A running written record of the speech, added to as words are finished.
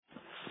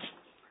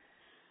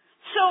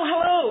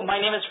Hello,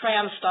 my name is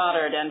Fran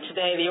Stoddard, and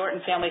today the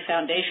Orton Family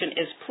Foundation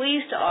is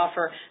pleased to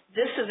offer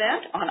this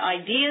event on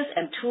ideas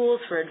and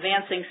tools for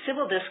advancing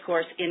civil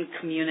discourse in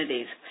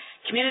communities.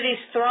 Communities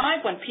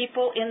thrive when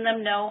people in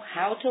them know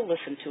how to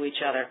listen to each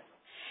other.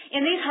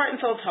 In these Heart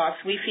and Soul Talks,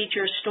 we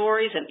feature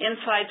stories and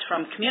insights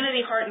from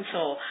Community Heart and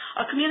Soul,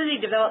 a community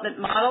development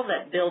model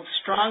that builds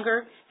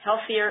stronger,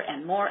 healthier,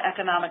 and more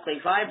economically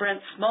vibrant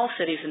small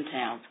cities and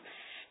towns.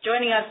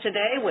 Joining us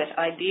today with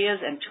ideas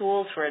and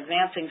tools for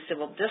advancing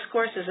civil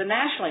discourse is a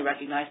nationally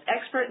recognized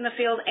expert in the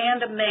field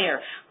and a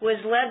mayor who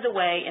has led the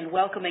way in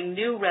welcoming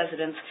new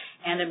residents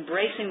and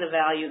embracing the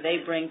value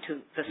they bring to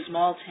the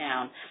small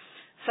town,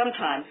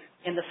 sometimes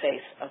in the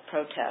face of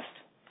protest.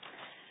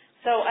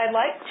 So I'd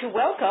like to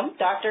welcome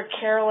Dr.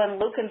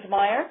 Carolyn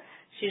Lukensmeyer.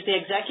 She's the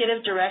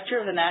Executive Director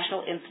of the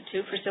National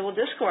Institute for Civil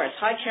Discourse.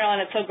 Hi,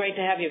 Carolyn. It's so great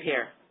to have you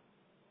here.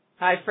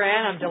 Hi,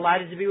 Fran. I'm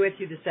delighted to be with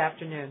you this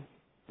afternoon.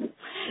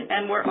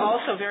 And we're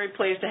also very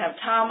pleased to have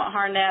Thom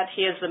Harnett.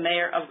 He is the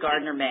mayor of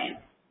Gardiner, Maine.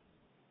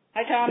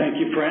 Hi, Thom. Thank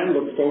you, Fran.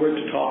 Look forward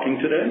to talking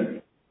today.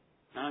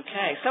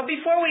 Okay. So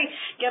before we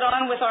get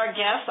on with our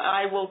guests,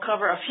 I will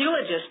cover a few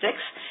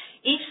logistics.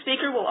 Each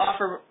speaker will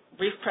offer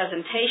brief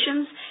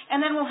presentations,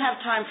 and then we'll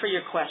have time for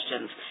your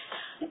questions.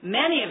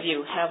 Many of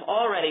you have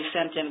already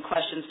sent in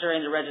questions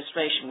during the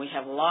registration. We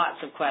have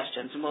lots of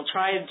questions, and we'll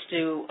try to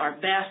do our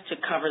best to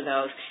cover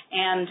those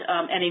and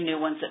any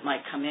new ones that might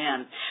come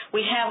in.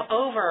 We have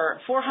over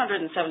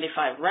 475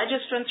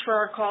 registrants for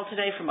our call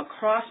today from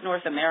across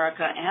North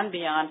America and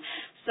beyond,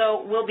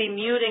 so we'll be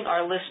muting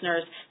our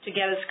listeners to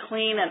get as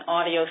clean an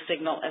audio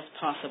signal as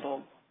possible.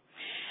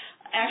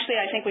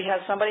 Actually, I think we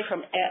have somebody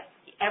from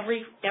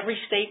every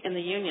state in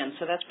the union,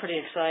 so that's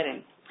pretty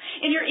exciting.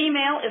 In your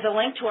email is a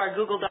link to our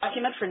Google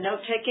document for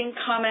note-taking,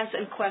 comments,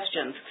 and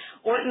questions.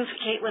 Orton's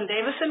Caitlin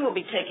Davison will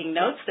be taking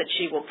notes that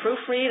she will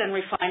proofread and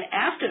refine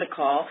after the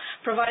call,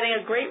 providing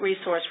a great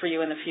resource for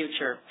you in the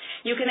future.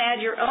 You can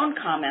add your own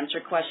comments or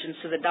questions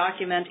to the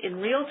document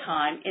in real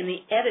time in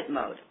the edit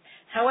mode.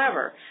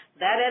 However,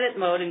 that edit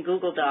mode in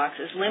Google Docs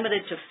is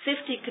limited to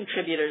 50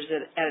 contributors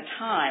at a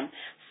time,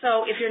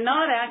 so if you're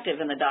not active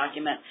in the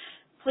document,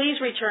 please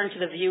return to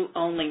the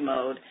view-only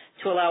mode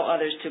to allow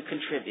others to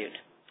contribute.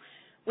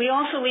 We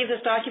also leave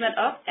this document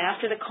up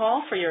after the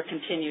call for your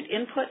continued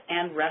input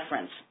and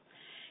reference.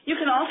 You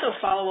can also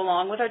follow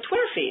along with our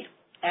Twitter feed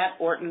at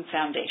Orton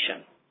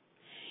Foundation.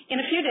 In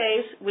a few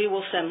days, we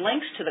will send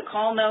links to the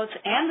call notes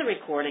and the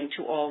recording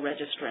to all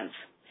registrants.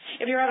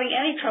 If you're having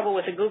any trouble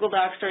with the Google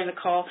Docs during the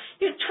call,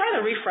 you try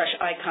the refresh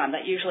icon.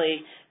 That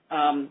usually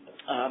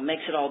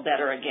makes it all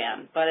better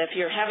again. But if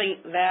you're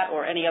having that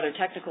or any other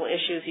technical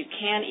issues, you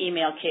can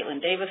email Caitlin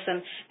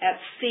Davison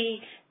at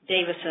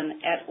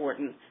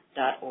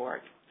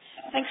cdavison@orton.org.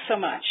 Thanks so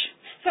much.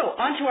 So,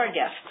 on to our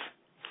guests.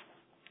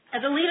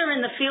 As a leader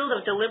in the field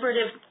of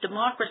deliberative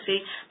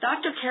democracy,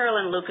 Dr.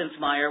 Carolyn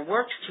Lukensmeyer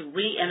works to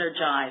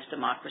re-energize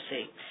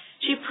democracy.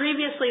 She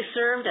previously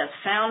served as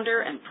founder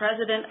and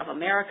president of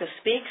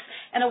AmericaSpeaks,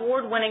 an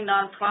award-winning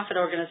nonprofit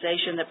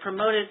organization that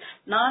promoted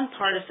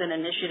nonpartisan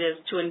initiatives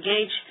to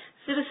engage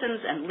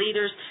citizens and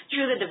leaders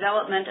through the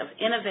development of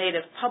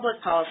innovative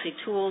public policy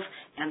tools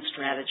and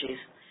strategies.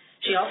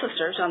 She also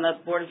serves on the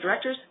board of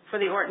directors for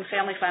the Orton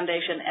Family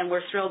Foundation, and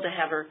we're thrilled to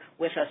have her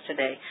with us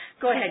today.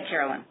 Go ahead,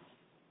 Carolyn.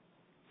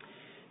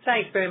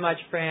 Thanks very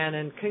much, Fran,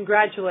 and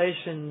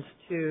congratulations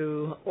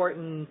to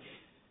Orton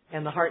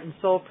and the Heart and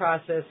Soul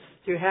process.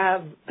 To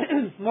have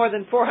more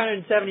than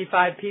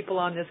 475 people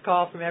on this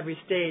call from every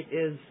state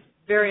is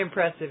very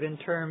impressive in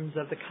terms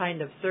of the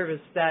kind of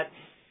service that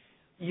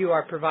you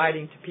are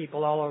providing to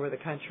people all over the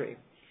country.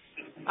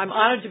 I'm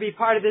honored to be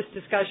part of this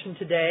discussion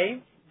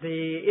today.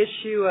 The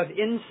issue of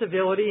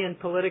incivility and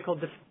political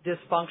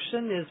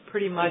dysfunction is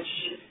pretty much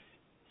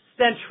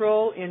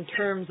central in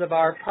terms of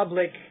our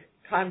public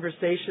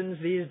conversations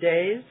these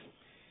days.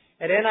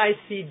 At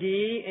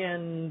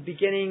NICD,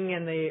 beginning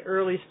in the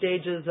early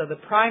stages of the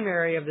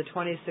primary of the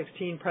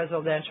 2016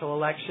 presidential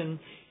election,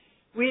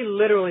 we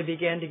literally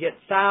began to get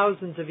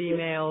thousands of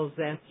emails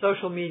and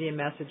social media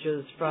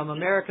messages from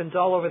Americans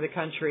all over the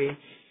country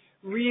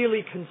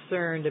really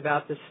concerned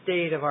about the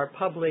state of our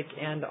public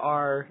and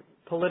our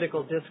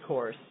political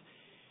discourse.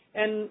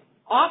 And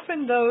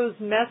often those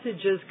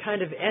messages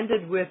kind of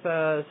ended with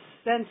a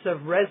sense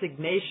of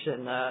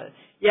resignation.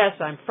 Yes,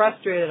 I'm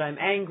frustrated, I'm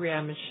angry,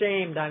 I'm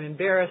ashamed, I'm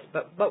embarrassed,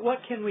 but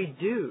what can we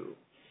do?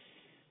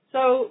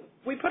 So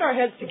we put our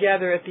heads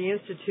together at the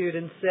Institute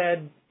and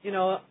said,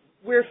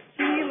 we're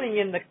feeling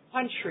in the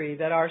country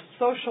that our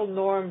social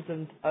norms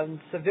and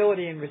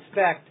civility and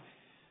respect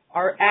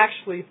are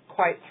actually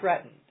quite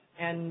threatened.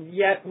 And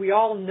yet we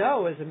all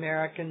know as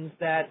Americans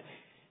that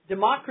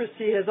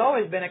democracy has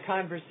always been a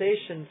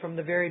conversation from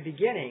the very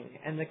beginning,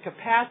 and the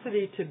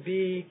capacity to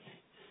be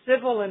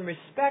civil and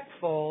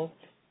respectful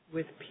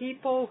with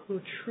people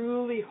who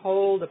truly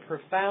hold a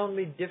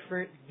profoundly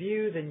different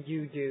view than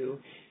you do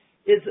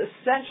is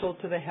essential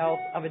to the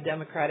health of a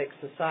democratic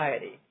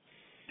society.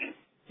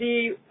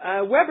 The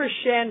Weber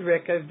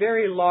Shandrick, a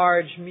very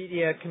large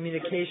media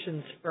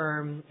communications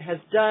firm, has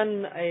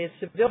done a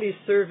civility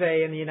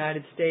survey in the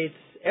United States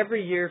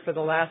every year for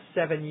the last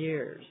 7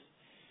 years.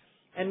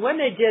 And when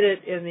they did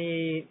it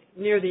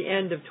near the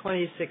end of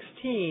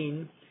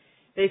 2016,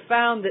 they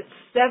found that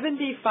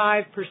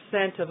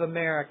 75% of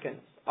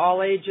Americans,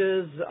 all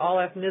ages, all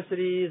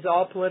ethnicities,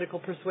 all political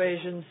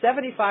persuasions,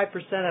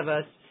 75% of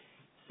us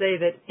say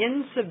that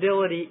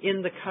incivility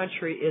in the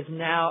country is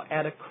now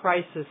at a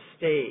crisis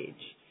stage.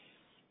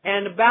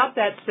 And about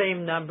that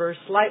same number,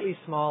 slightly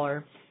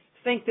smaller,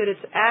 think that it's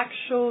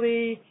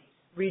actually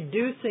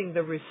reducing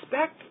the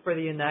respect for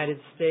the United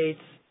States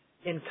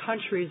in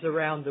countries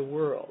around the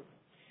world.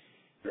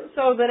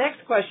 So the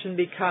next question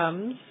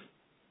becomes,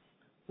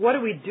 what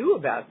do we do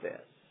about this?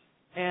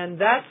 And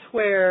that's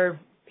where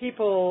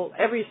people,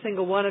 every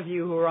single one of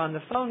you who are on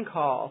the phone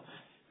call,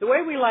 the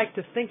way we like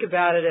to think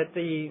about it at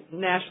the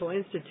National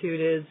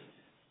Institute is,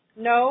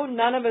 no,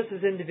 none of us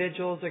as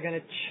individuals are going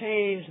to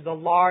change the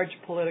large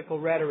political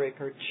rhetoric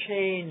or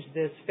change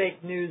this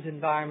fake news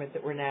environment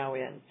that we're now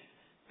in.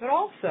 But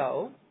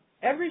also,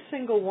 every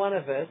single one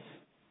of us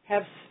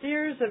have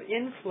spheres of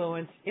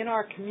influence in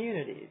our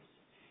communities.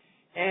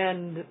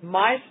 And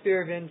my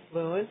sphere of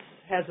influence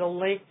has a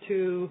link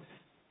to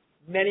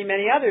many,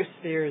 many other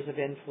spheres of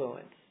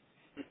influence.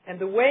 And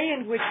the way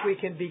in which we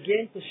can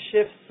begin to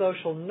shift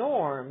social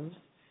norms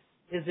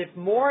is if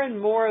more and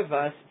more of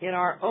us in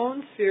our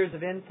own spheres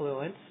of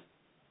influence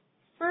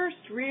first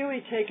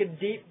really take a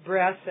deep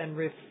breath and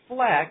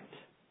reflect,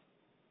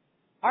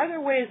 are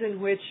there ways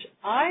in which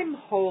I'm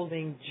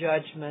holding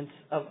judgments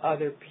of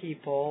other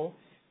people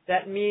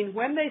that mean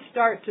when they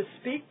start to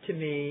speak to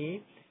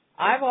me,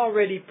 I've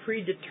already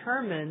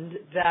predetermined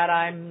that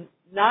I'm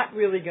not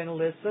really going to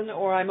listen,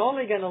 or I'm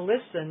only going to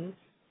listen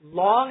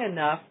long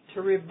enough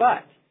to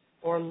rebut,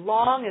 or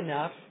long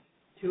enough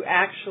to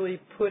actually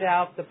put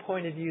out the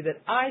point of view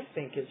that I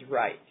think is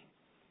right.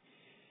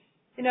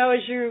 You know,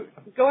 as you're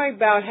going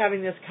about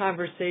having this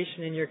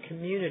conversation in your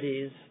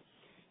communities,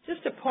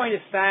 just a point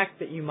of fact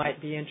that you might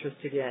be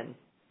interested in.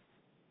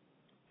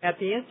 At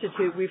the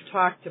Institute, we've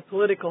talked to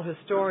political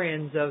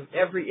historians of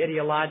every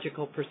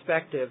ideological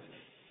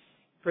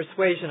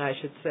persuasion, I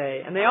should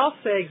say, and they all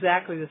say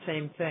exactly the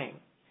same thing.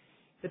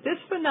 That this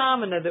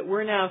phenomena that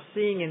we're now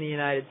seeing in the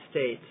United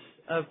States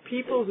of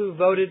people who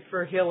voted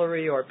for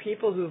Hillary or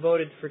people who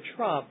voted for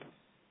Trump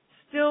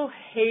still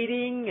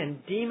hating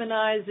and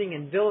demonizing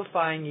and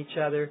vilifying each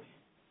other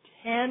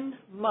 10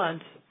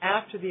 months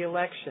after the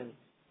election.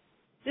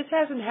 This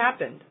hasn't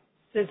happened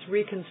since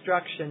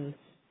Reconstruction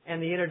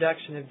and the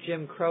introduction of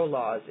Jim Crow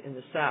laws in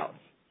the South.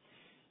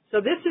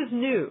 So this is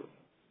new.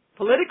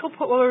 Political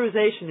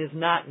polarization is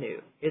not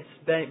new. It's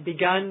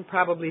begun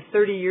probably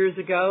 30 years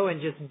ago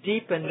and just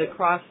deepened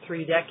across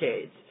 3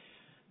 decades.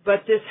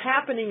 But this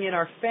happening in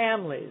our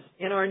families,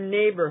 in our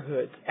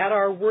neighborhoods, at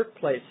our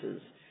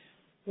workplaces,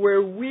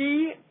 where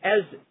we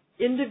as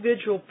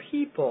individual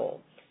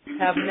people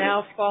have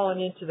now fallen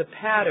into the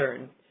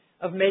pattern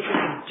of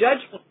making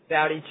judgments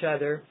about each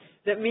other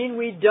that mean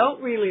we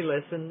don't really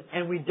listen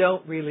and we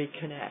don't really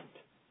connect.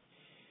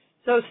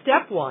 So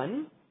step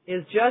 1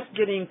 is just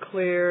getting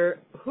clear,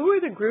 who are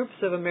the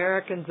groups of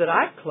Americans that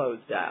I've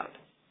closed out,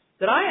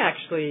 that I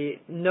actually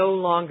no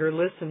longer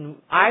listen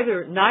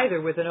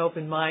neither with an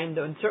open mind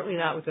and certainly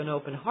not with an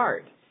open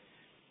heart.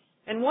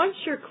 And once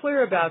you're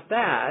clear about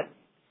that,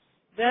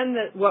 then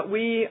what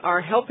we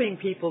are helping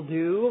people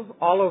do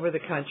all over the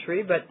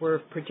country, but we're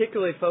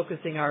particularly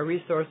focusing our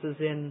resources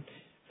in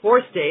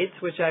 4 states,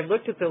 which I've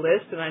looked at the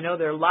list, and I know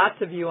there are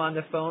lots of you on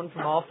the phone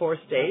from all 4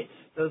 states.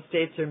 Those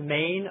states are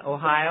Maine,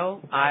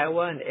 Ohio,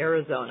 Iowa, and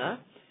Arizona.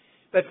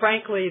 But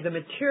frankly, the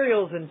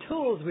materials and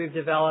tools we've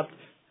developed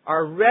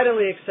are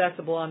readily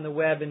accessible on the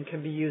web and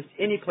can be used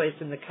any place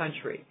in the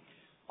country.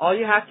 All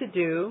you have to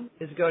do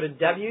is go to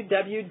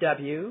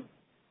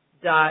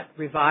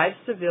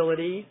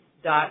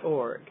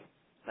www.revivecivility.org.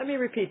 Let me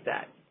repeat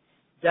that.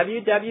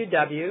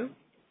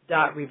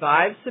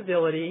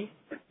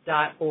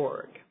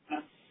 www.revivecivility.org.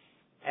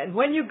 And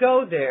when you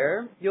go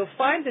there, you'll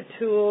find the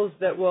tools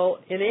that will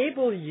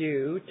enable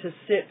you to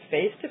sit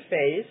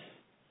face-to-face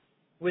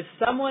with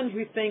someone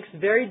who thinks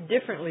very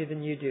differently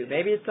than you do.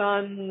 Maybe it's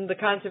on the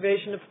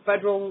conservation of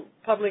federal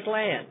public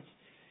lands.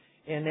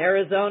 In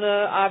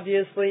Arizona,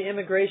 obviously,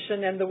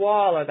 immigration and the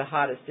wall are the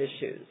hottest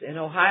issues. In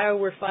Ohio,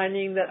 we're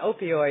finding that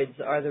opioids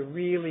are the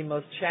really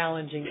most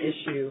challenging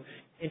issue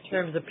in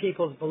terms of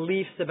people's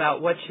beliefs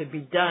about what should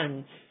be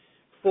done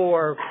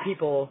for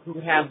people who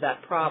have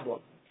that problem.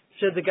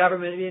 Should the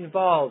government be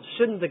involved?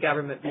 Shouldn't the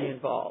government be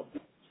involved?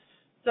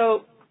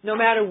 So no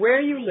matter where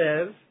you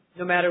live,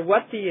 no matter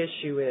what the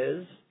issue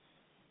is,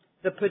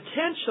 the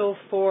potential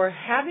for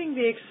having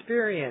the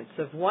experience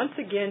of once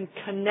again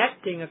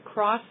connecting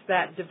across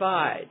that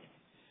divide.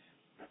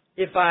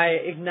 If I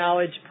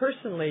acknowledge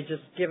personally,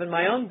 just given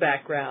my own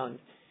background,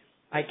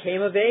 I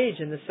came of age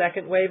in the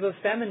second wave of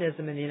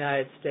feminism in the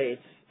United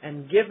States,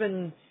 and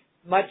given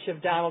much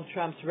of Donald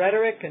Trump's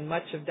rhetoric and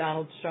much of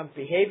Donald Trump's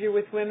behavior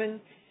with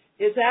women,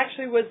 it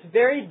actually was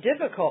very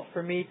difficult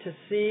for me to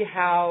see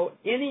how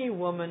any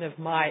woman of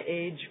my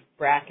age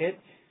bracket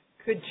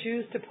could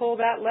choose to pull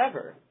that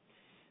lever.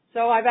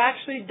 So I've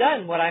actually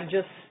done what I'm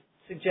just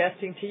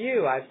suggesting to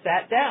you. I've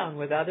sat down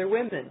with other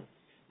women,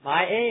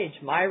 my age,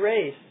 my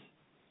race,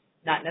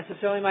 not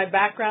necessarily my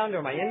background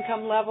or my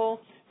income level,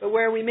 but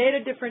where we made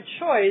a different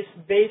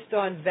choice based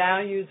on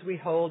values we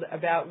hold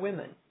about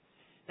women.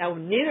 Now,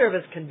 neither of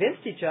us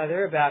convinced each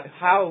other about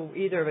how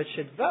either of us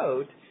should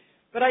vote,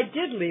 but I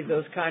did leave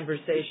those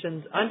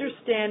conversations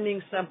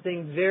understanding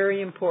something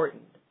very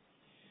important.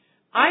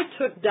 I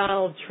took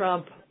Donald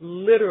Trump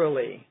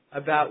literally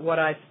about what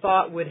I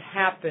thought would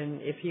happen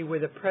if he were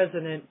the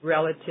president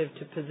relative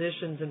to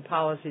positions and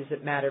policies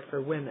that matter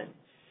for women.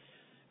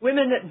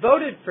 Women that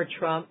voted for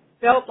Trump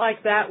felt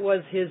like that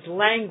was his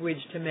language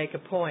to make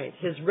a point,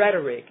 his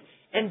rhetoric,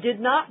 and do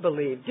not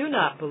believe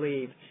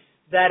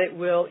that it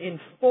will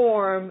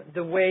inform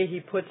the way he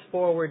puts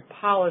forward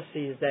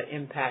policies that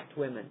impact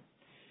women.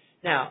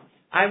 Now,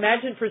 I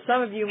imagine for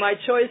some of you, my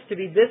choice to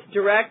be this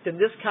direct and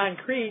this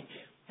concrete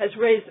has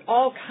raised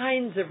all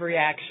kinds of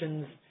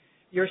reactions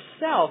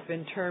yourself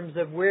in terms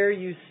of where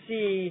you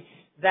see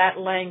that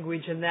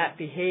language and that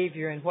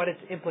behavior and what its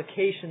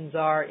implications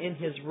are in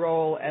his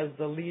role as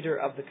the leader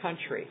of the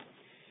country.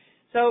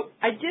 So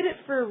I did it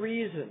for a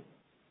reason.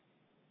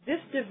 This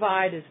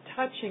divide is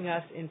touching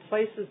us in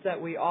places that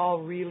we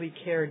all really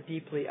care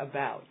deeply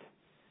about.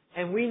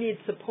 And we need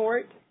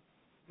support.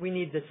 We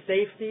need the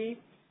safety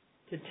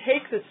to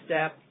take the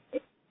step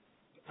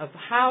of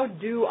how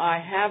do I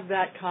have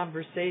that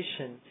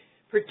conversation,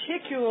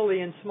 particularly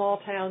in small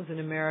towns in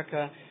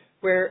America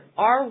where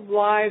our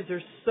lives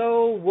are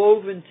so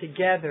woven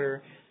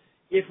together.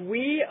 If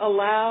we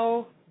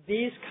allow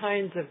these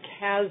kinds of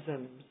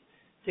chasms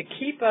to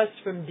keep us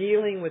from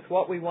dealing with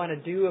what we want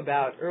to do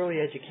about early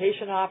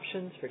education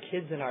options for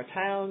kids in our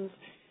towns,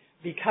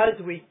 because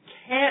we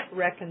can't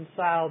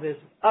reconcile this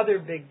other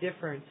big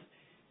difference,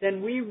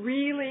 then we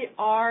really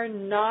are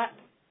not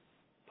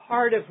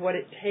part of what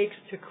it takes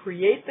to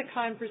create the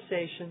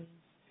conversations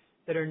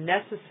that are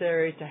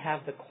necessary to have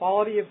the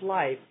quality of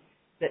life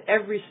that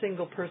every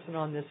single person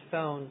on this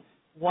phone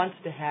wants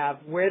to have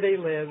where they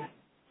live,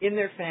 in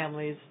their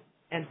families,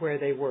 and where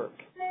they work.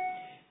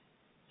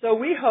 So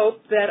we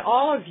hope that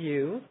all of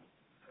you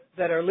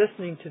that are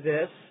listening to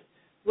this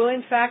will,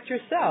 in fact,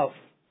 yourself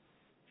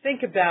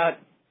think about,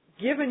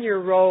 given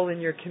your role in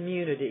your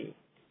community,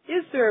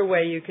 is there a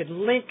way you could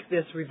link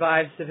this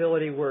revived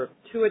civility work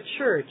to a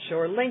church,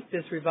 or link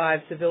this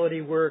revived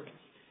civility work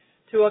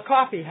to a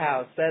coffee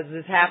house, as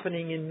is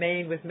happening in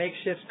Maine with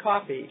Makeshift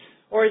Coffee,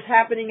 or is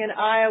happening in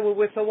Iowa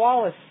with the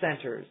Wallace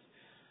Centers?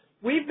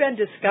 We've been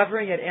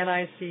discovering at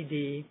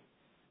NICD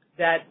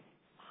that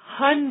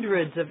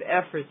hundreds of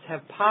efforts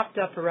have popped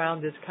up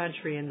around this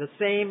country in the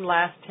same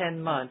last 10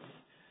 months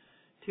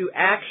to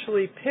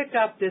actually pick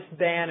up this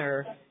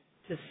banner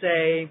to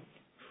say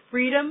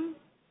freedom,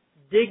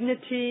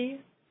 dignity,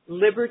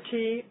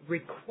 liberty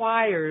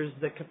requires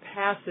the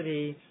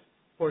capacity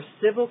for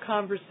civil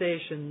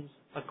conversations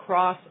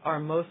across our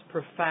most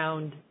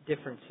profound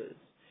differences.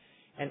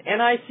 And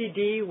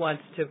NICD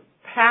wants to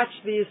patch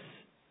these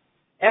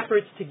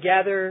efforts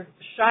together,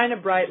 shine a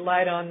bright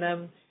light on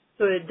them,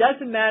 so that it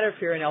doesn't matter if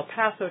you're in El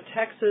Paso,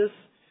 Texas,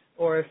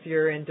 or if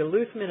you're in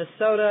Duluth,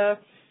 Minnesota,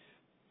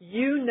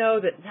 you know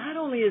that not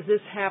only is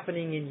this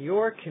happening in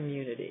your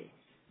community,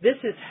 this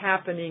is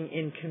happening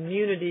in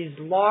communities,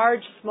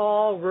 large,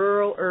 small,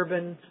 rural,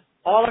 urban,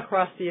 all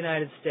across the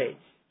United States.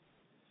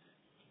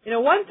 You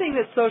know, one thing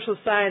that social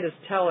scientists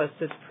tell us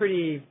that's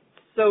pretty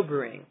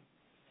sobering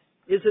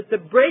is that the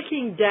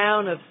breaking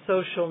down of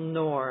social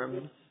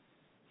norms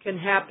can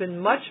happen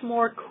much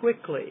more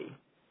quickly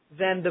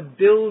than the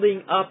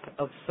building up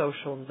of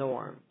social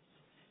norms.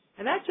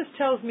 And that just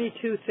tells me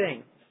two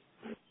things.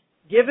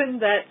 Given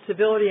that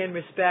civility and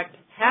respect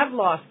have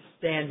lost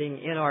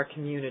standing in our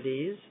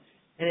communities,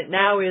 and it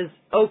now is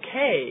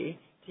okay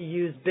to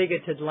use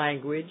bigoted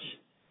language,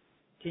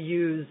 to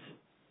use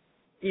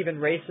even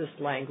racist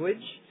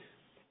language,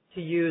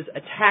 to use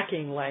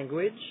attacking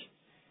language,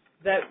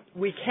 that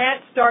we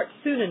can't start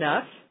soon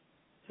enough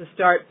to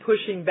start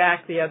pushing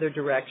back the other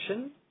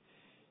direction.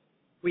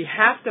 We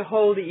have to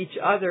hold each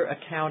other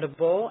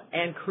accountable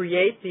and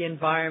create the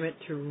environment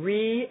to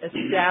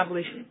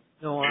re-establish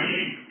norms.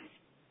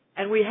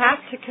 And we have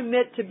to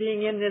commit to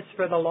being in this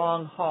for the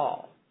long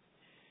haul.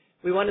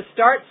 We want to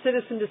start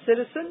citizen to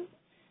citizen,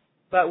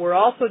 but we're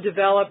also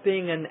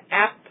developing an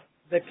app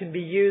that can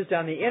be used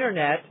on the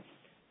Internet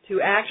to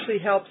actually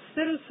help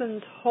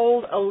citizens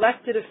hold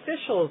elected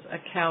officials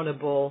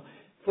accountable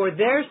for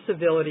their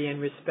civility and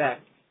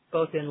respect,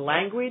 both in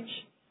language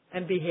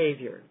and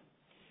behavior.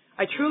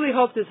 I truly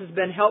hope this has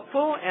been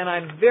helpful, and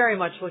I'm very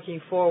much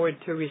looking forward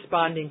to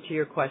responding to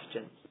your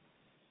questions.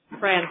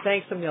 Fran,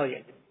 thanks a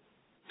million.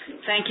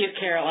 Thank you,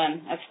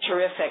 Carolyn. That's a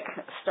terrific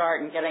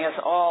start in getting us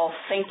all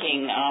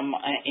thinking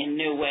in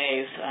new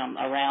ways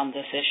around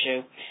this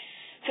issue.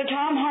 So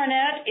Thom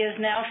Harnett is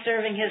now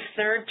serving his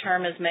third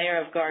term as mayor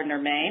of Gardiner,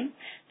 Maine.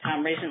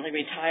 Thom recently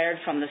retired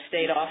from the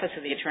state office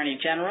of the Attorney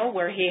General,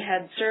 where he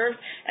had served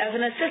as an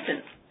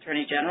assistant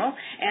Attorney General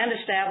and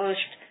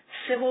established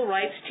civil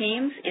rights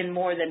teams in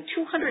more than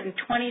 220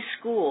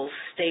 schools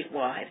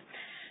statewide.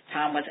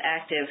 Thom was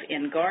active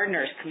in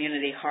Gardiner's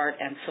Community Heart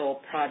and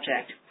Soul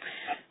Project.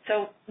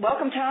 So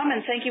welcome, Thom,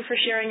 and thank you for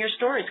sharing your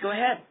stories. Go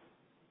ahead.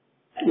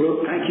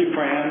 Well, thank you,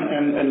 Fran,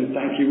 and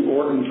thank you,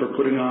 Orton, for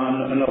putting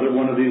on another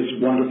one of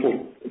these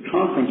wonderful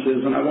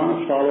conferences. And I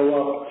want to follow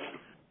up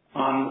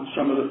on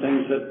some of the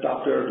things that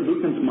Dr.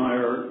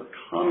 Lukensmeyer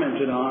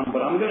commented on,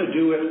 but I'm going to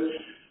do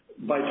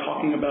it by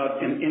talking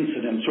about an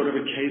incident, sort of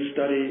a case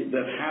study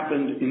that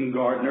happened in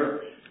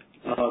Gardiner,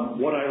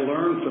 what I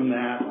learned from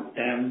that,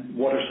 and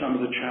what are some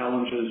of the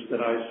challenges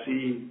that I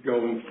see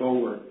going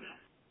forward.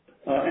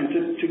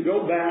 And to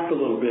go back a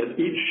little bit,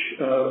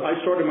 I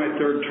started my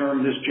third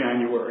term this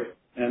January,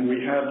 and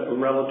we had a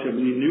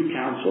relatively new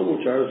council,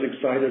 which I was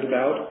excited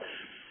about.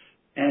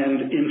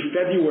 And in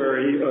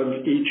February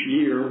of each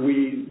year,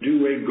 we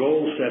do a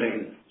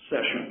goal-setting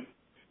session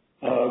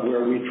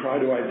where we try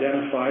to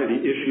identify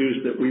the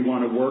issues that we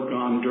want to work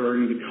on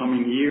during the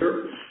coming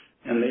year,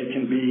 and they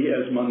can be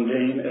as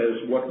mundane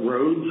as what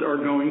roads are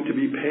going to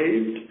be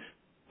paved,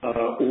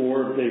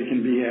 or they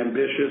can be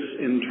ambitious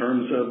in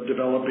terms of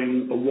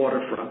developing a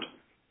waterfront.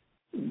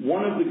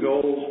 One of the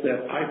goals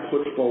that I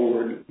put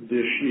forward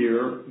this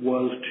year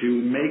was to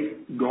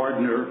make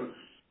Gardiner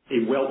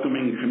a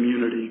welcoming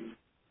community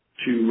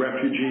to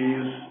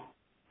refugees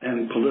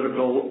and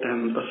political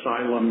and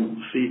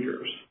asylum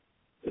seekers.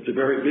 It's a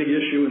very big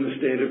issue in the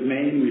state of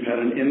Maine. We've had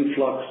an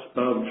influx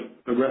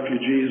of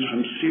refugees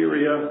from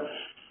Syria,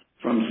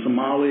 from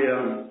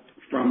Somalia,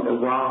 from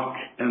Iraq,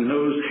 and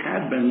those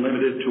had been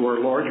limited to our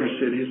larger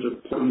cities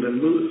of Portland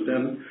and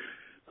Lewiston,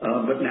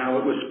 but now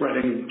it was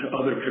spreading to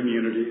other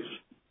communities.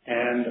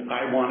 And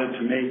I wanted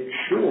to make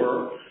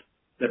sure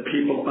that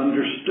people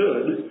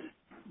understood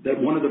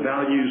that one of the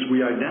values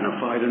we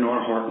identified in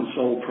our heart and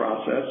soul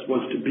process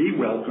was to be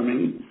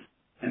welcoming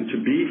and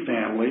to be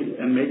family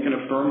and make an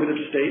affirmative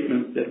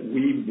statement that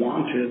we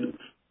wanted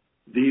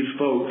these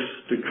folks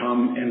to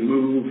come and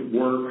move,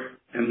 work,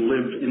 and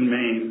live in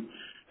Maine.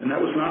 And that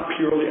was not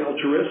purely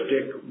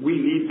altruistic. We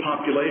need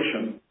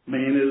population.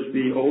 Maine is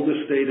the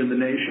oldest state in the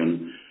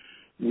nation.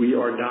 We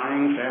are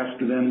dying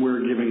faster than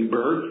we're giving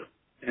birth.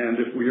 And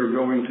if we are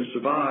going to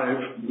survive,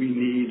 we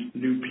need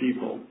new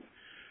people.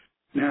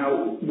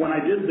 Now, when I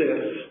did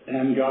this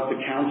and got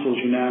the council's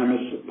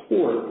unanimous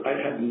support,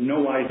 I had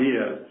no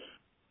idea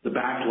the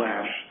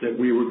backlash that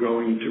we were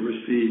going to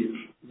receive.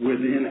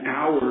 Within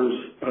hours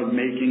of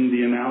making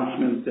the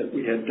announcement that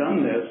we had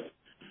done this,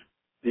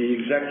 the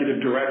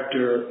executive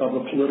director of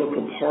a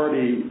political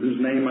party, whose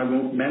name I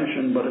won't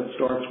mention, but it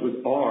starts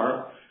with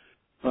R,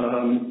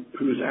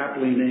 who is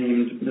aptly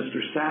named Mr.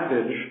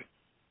 Savage,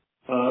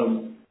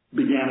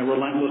 began a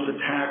relentless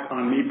attack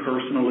on me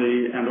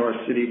personally and our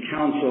city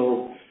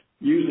council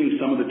using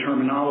some of the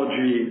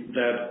terminology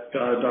that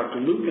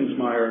Dr.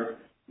 Lukensmeyer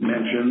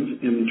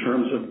mentioned in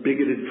terms of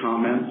bigoted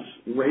comments,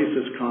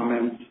 racist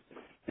comments,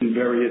 and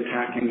very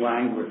attacking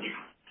language.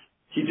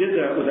 He did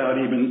that without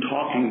even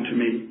talking to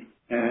me.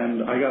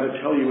 And I got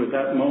to tell you, at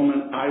that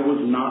moment, I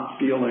was not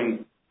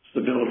feeling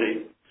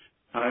stability.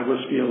 I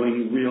was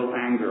feeling real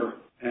anger.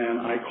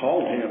 And I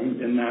called him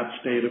in that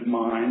state of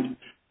mind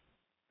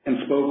and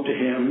spoke to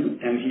him,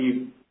 and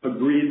he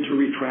agreed to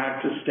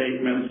retract his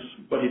statements,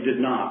 but he did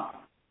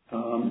not.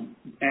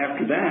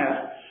 After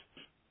that,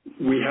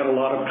 we had a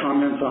lot of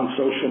comments on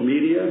social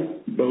media,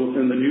 both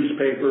in the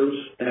newspapers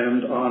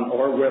and on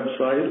our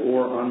website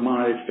or on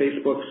my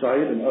Facebook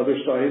site and other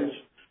sites,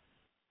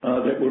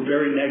 that were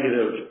very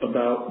negative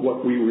about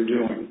what we were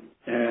doing.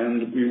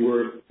 And we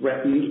were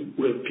threatened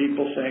with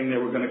people saying they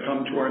were going to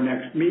come to our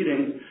next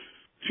meeting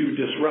to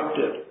disrupt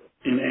it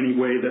in any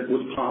way that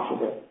was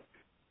possible.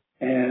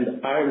 And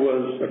I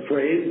was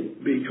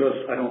afraid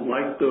because I don't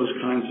like those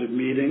kinds of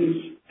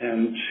meetings.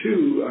 And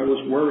two, I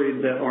was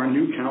worried that our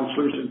new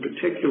counselors in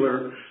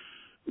particular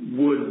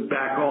would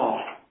back off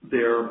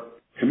their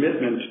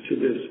commitment to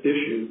this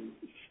issue.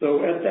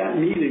 So at that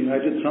meeting, I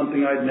did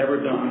something I'd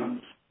never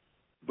done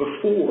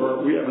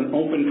before. We have an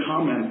open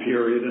comment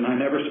period, and I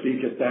never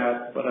speak at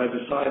that, but I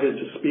decided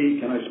to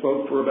speak, and I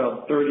spoke for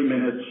about 30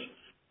 minutes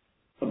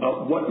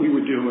about what we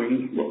were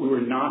doing, what we were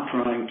not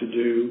trying to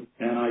do,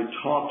 and I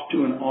talked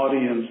to an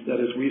audience that,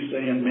 as we say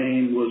in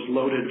Maine, was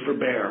loaded for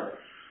bear.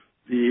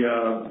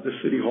 The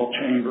City Hall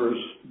chambers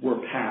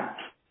were packed.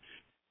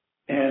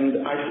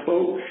 And I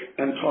spoke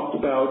and talked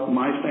about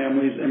my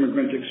family's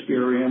immigrant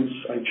experience.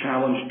 I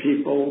challenged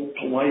people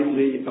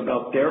politely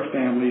about their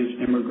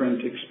family's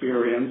immigrant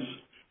experience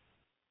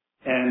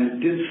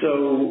and did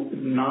so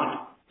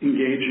not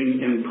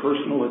engaging in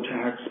personal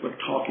attacks, but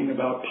talking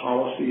about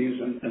policies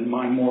and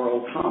my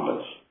moral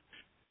compass.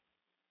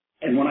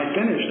 And when I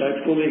finished,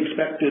 I fully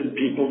expected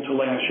people to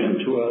lash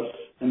into us,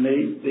 and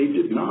they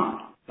did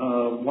not.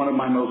 One of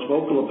my most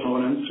vocal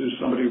opponents, who's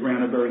somebody who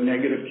ran a very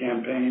negative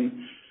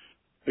campaign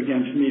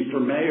against me for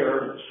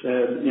mayor,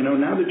 said, you know,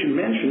 now that you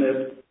mention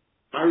it,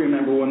 I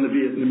remember when the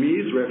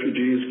Vietnamese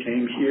refugees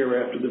came here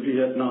after the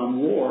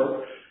Vietnam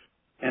War,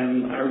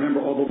 and I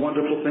remember all the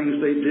wonderful things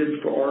they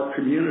did for our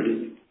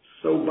community.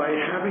 So by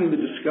having the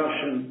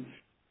discussion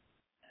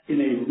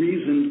in a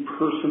reasoned,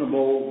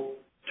 personable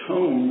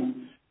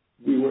tone,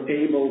 we were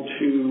able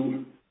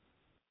to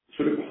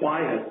sort of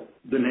quiet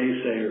the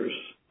naysayers.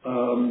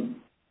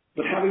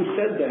 But having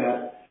said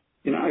that,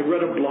 I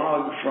read a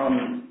blog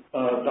from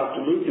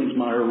Dr.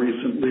 Lukensmeyer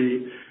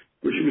recently,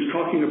 where she was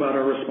talking about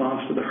our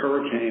response to the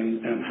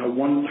hurricane and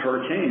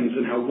hurricanes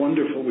and how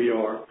wonderful we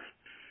are.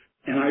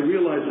 And I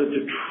realized that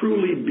to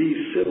truly be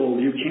civil,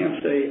 you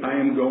can't say, I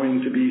am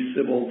going to be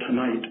civil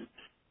tonight.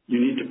 You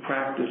need to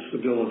practice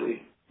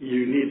civility.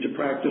 You need to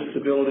practice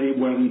civility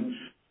when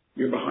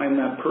you're behind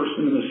that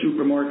person in the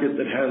supermarket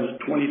that has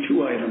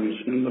 22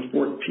 items in the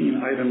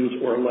 14 items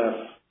or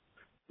less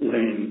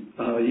lane.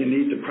 You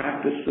need to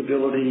practice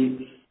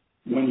civility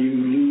when you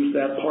lose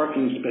that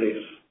parking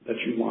space that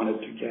you wanted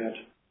to get.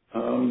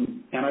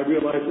 And I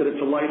realize that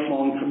it's a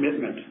lifelong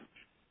commitment.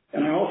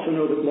 And I also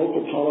know that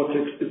local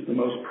politics is the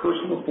most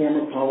personal form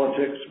of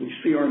politics. We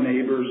see our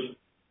neighbors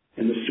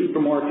in the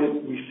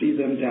supermarket. We see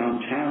them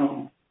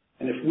downtown.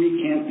 And if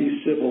we can't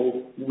be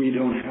civil, we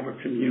don't have a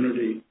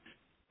community.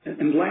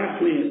 And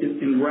lastly,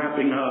 in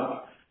wrapping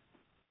up,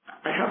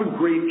 I have a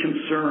great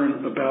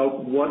concern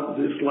about what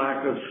this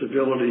lack of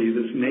civility,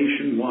 this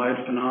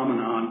nationwide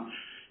phenomenon,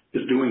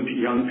 is doing to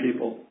young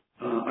people.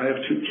 I have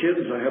two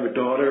kids. I have a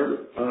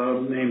daughter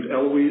named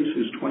Eloise,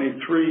 who's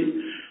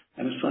 23,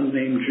 and a son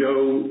named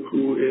Joe,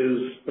 who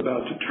is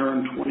about to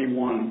turn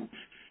 21.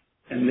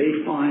 And they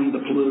find the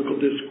political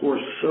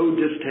discourse so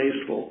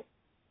distasteful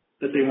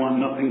that they want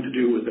nothing to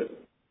do with it.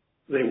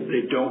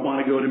 They don't want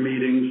to go to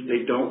meetings.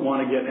 They don't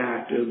want to get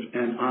active.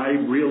 And I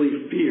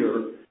really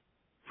fear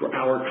for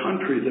our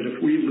country that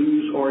if we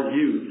lose our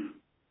youth,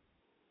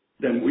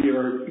 then we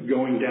are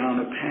going down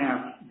a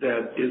path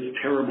that is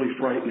terribly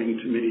frightening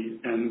to me.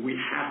 And we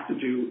have to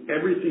do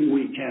everything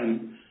we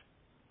can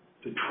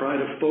to try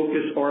to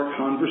focus our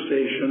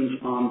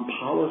conversations on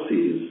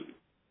policies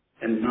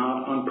and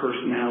not on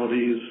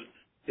personalities.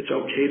 It's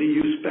okay to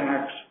use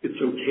facts.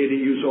 It's okay to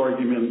use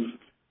arguments,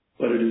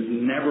 but it is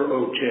never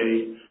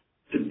okay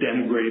to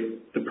denigrate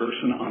the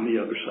person on the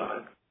other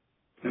side.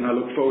 And I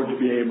look forward to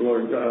be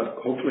able to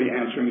hopefully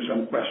answering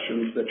some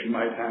questions that you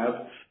might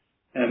have.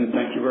 And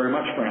thank you very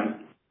much,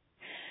 Fran.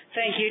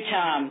 Thank you,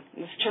 Tom.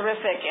 It was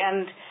terrific.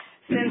 And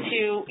since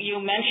you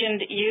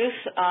mentioned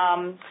youth,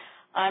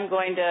 I'm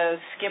going to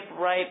skip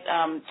right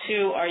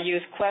to our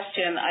youth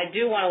question. I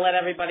do want to let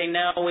everybody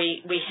know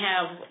we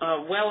have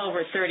well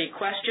over 30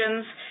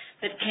 questions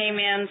that came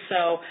in,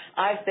 so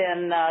I've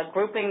been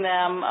grouping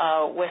them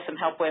with some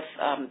help with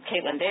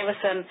Caitlin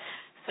Davison.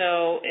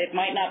 So it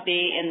might not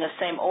be in the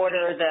same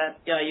order that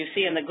you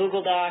see in the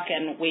Google Doc,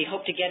 and we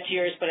hope to get to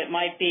yours, but it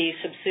might be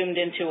subsumed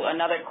into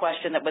another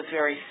question that was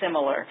very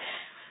similar.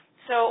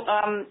 So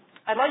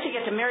I'd like to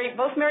get to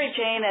both Mary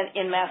Jane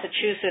in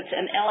Massachusetts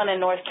and Ellen in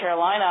North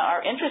Carolina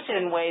are interested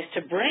in ways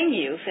to bring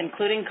youth,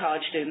 including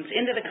college students,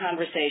 into the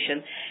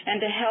conversation and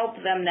to help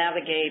them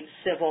navigate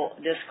civil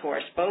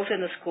discourse, both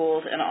in the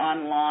schools and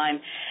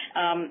online.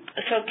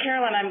 So,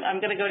 Carolyn,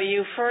 I'm going to go to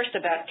you first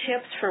about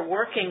tips for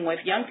working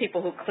with young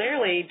people who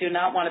clearly do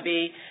not want to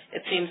be,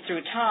 it seems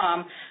through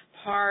Tom,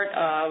 part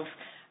of,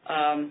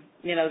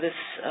 this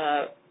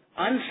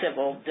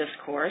uncivil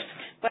discourse.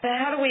 But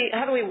how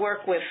do we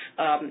work with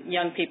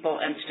young people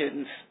and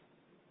students?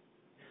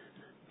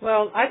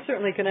 Well, I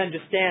certainly can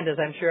understand, as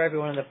I'm sure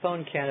everyone on the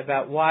phone can,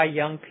 about why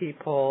young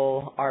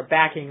people are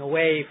backing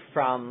away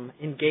from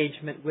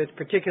engagement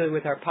particularly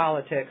with our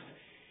politics.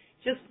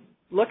 Just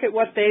look at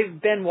what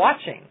they've been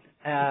watching.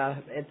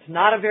 It's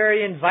not a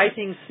very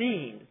inviting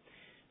scene.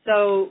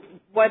 So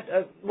what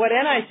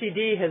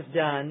NICD has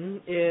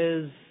done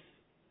is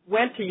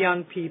went to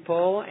young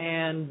people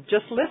and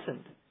just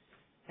listened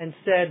and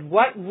said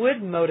what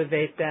would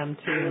motivate them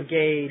to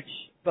engage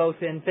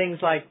both in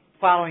things like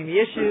following the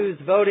issues,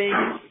 voting,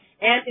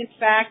 and in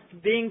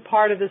fact being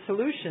part of the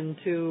solution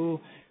to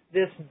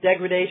this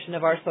degradation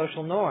of our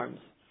social norms.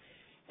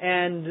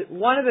 And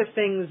one of the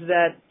things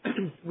that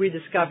we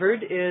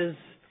discovered is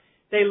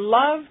they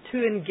love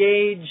to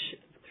engage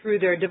through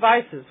their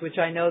devices, which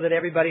I know that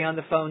everybody on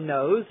the phone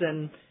knows,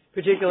 and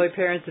particularly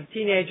parents of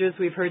teenagers.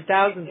 We've heard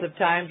thousands of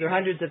times or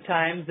hundreds of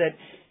times that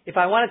if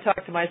I want to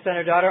talk to my son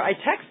or daughter, I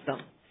text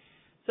them.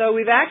 So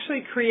we've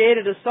actually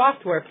created a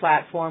software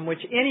platform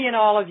which any and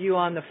all of you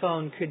on the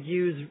phone could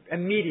use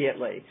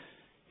immediately.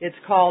 It's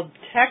called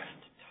Text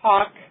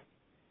Talk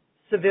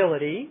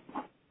Civility.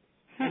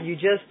 And you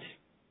just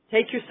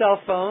take your cell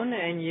phone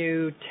and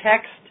you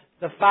text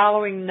the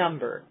following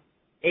number,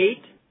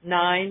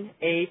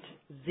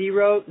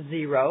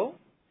 89800,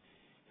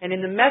 and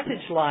in the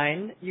message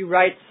line you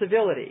write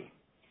civility.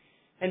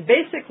 And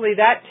basically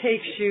that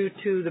takes you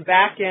to the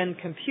back-end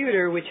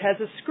computer, which has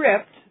a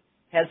script,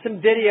 has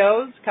some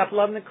videos, a couple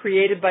of them are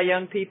created by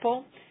young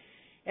people,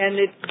 and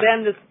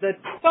then the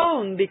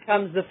phone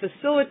becomes the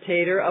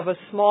facilitator of a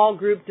small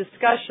group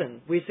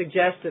discussion. We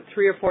suggest that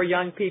 3 or 4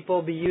 young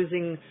people be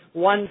using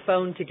one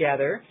phone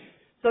together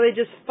So they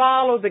just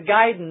follow the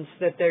guidance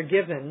that they're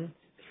given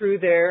through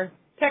their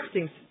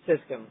texting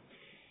system.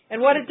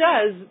 And what it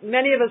does,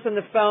 many of us on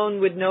the phone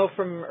would know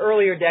from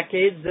earlier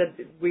decades that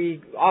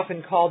we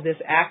often called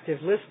this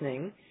active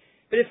listening,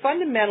 but it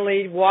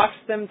fundamentally walks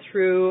them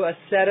through a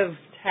set of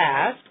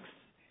tasks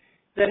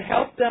that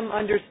help them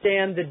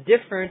understand the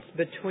difference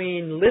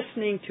between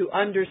listening to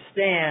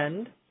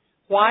understand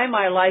why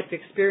my life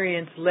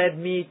experience led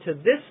me to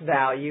this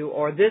value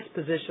or this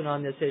position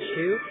on this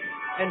issue,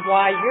 and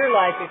why your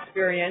life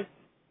experience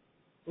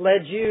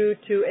led you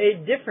to a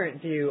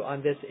different view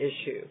on this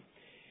issue.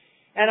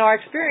 And our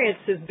experience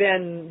has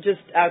been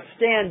just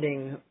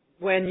outstanding.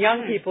 When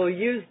young people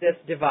use this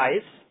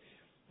device,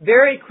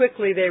 very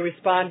quickly they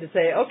respond to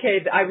say,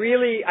 okay, I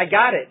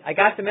got it. I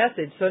got the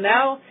message. So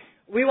now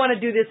we want to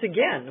do this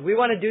again. We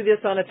want to do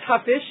this on a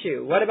tough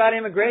issue. What about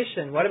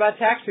immigration? What about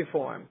tax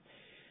reform?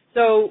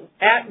 So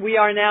we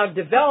are now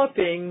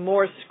developing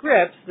more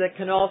scripts that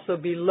can also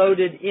be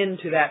loaded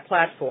into that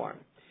platform.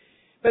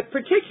 But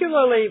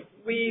particularly,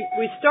 we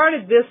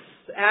started this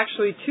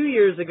actually 2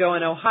 years ago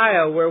in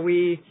Ohio, where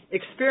we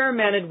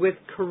experimented with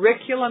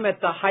curriculum at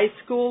the high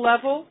school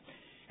level,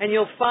 and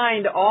you'll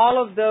find all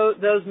of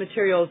those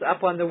materials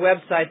up on the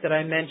website that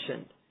I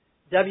mentioned,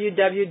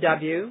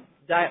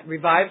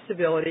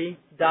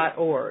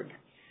 www.revivecivility.org.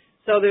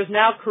 So there's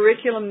now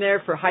curriculum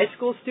there for high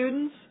school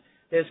students.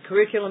 There's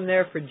curriculum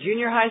there for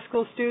junior high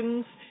school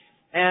students.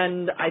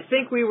 And I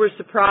think we were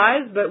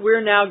surprised, but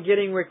we're now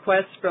getting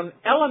requests from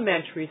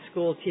elementary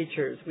school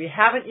teachers. We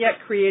haven't yet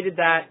created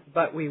that,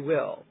 but we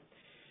will.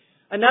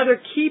 Another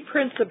key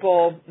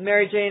principle,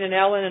 Mary Jane and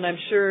Ellen, and I'm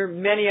sure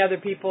many other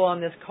people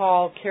on this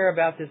call care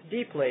about this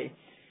deeply.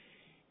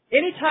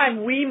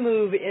 Anytime we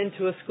move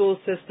into a school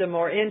system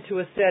or into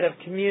a set of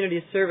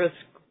community service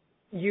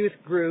youth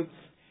groups,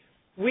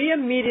 we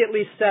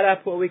immediately set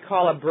up what we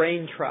call a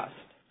brain trust,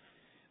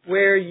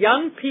 where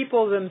young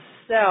people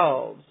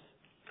themselves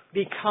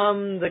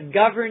become the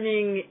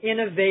governing,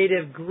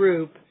 innovative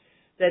group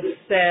that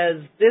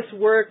says, this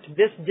worked,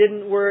 this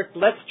didn't work,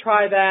 let's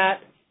try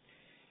that.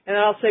 And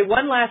I'll say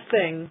one last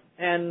thing,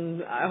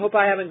 and I hope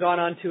I haven't gone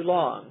on too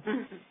long.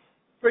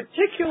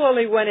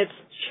 Particularly when it's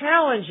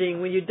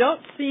challenging, when you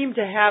don't seem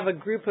to have a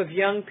group of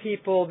young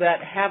people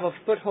that have a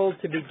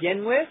foothold to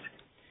begin with,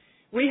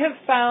 we have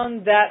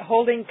found that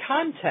holding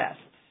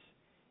contests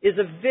is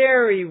a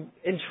very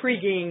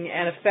intriguing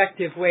and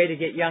effective way to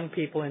get young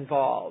people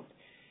involved.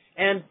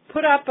 And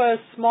put up a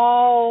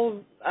small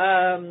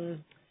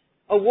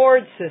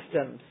award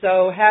system.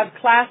 So have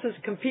classes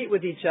compete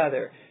with each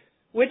other.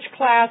 Which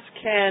class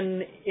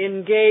can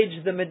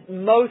engage the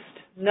most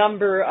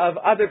number of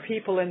other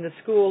people in the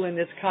school in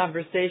this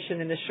conversation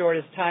in the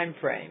shortest time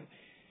frame?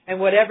 And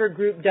whatever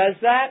group does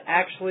that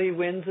actually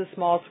wins a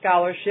small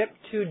scholarship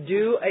to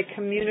do a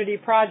community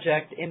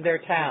project in their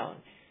town.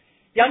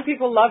 Young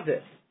people love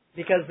this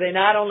because they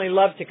not only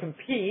love to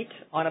compete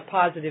on a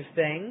positive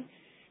thing,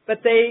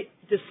 but they,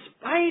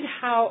 despite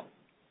how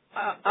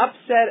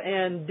upset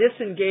and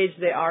disengaged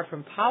they are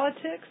from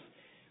politics,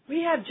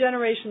 we have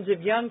generations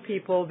of young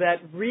people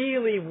that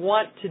really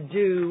want to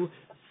do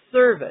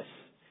service.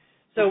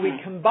 So we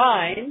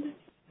combined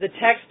the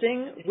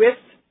texting with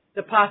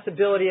the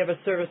possibility of a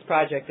service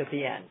project at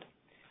the end.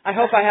 I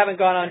hope I haven't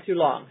gone on too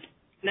long.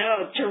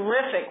 No,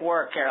 terrific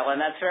work, Carolyn.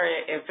 That's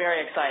very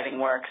exciting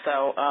work.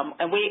 So,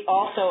 and we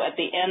also, at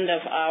the end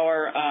of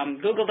our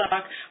Google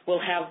Doc, will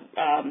have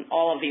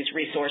all of these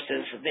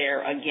resources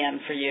there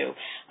again for you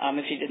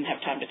if you didn't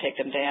have time to take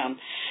them down.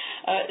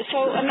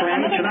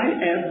 Fran, can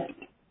I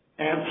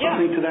add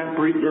something to that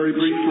very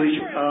briefly?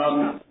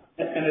 Sure.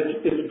 And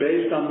it's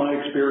based on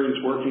my experience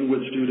working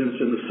with students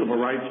in the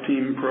civil rights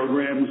team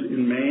programs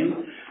in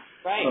Maine.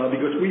 Right.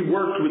 Because we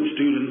worked with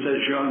students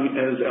as young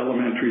as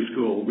elementary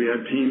school. We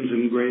had teams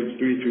in grades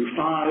 3 through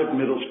 5,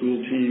 middle school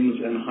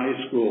teams, and high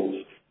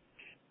schools.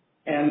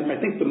 And I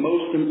think the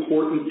most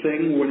important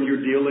thing when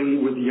you're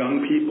dealing with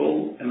young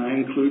people, and I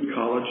include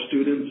college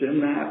students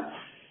in that,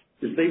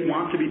 is they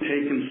want to be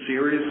taken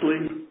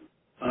seriously.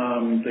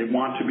 They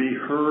want to be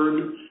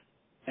heard,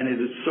 and it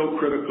is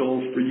so critical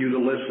for you to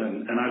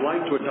listen. And I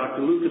liked what Dr.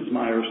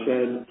 Lukensmeyer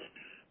said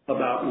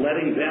about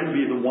letting them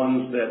be the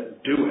ones that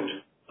do it.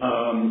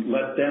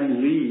 Let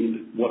them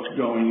lead what's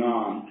going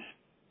on.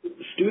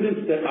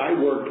 Students that I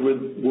worked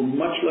with were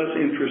much less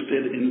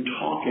interested in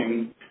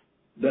talking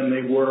than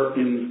they were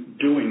in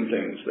doing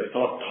things. They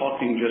thought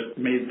talking just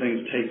made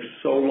things take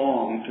so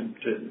long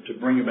to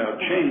bring about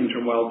change.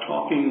 And while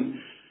talking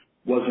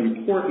was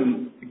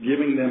important,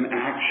 giving them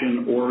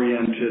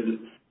action-oriented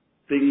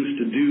things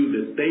to do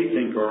that they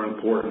think are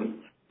important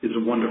is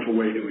a wonderful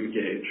way to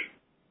engage.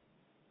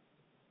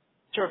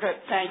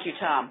 Terrific. Thank you,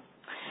 Tom.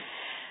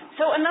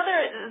 So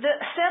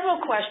several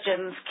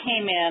questions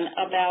came in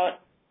about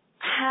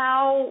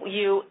how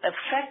you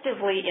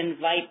effectively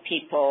invite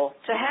people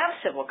to have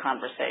civil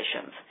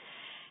conversations.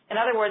 In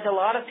other words, a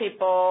lot of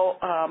people,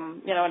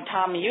 and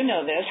Tom, you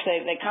know this,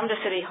 they come to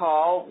City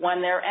Hall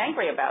when they're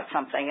angry about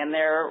something and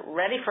they're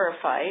ready for a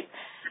fight.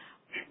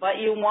 but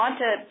you want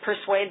to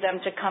persuade them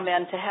to come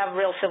in to have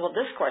real civil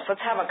discourse.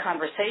 Let's have a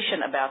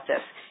conversation about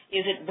this.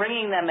 Is it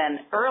bringing them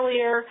in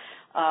earlier?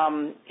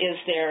 Is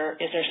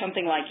there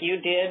something like you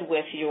did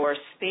with your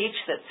speech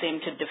that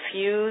seemed to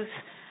diffuse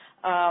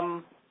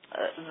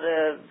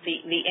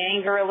the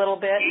anger a little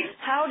bit?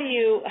 How do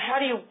you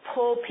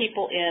pull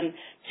people in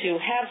to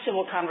have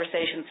civil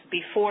conversations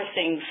before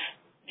things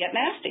get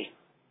nasty?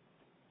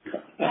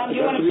 Thom, do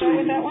you want to start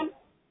with that one?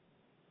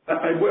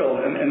 I will,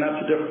 and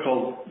that's a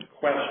difficult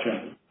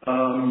question.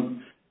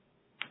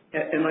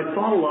 And I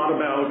thought a lot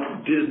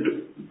about,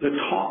 did the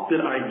talk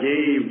that I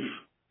gave,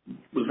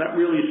 was that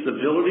really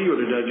civility, or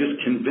did I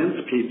just convince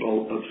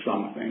people of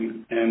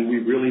something and we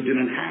really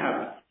didn't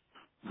have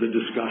the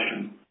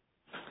discussion?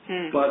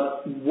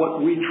 But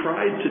what we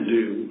tried to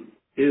do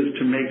is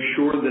to make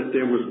sure that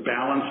there was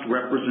balanced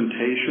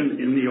representation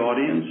in the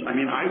audience. I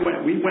mean,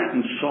 we went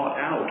and sought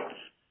out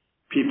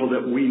people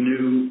that we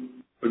knew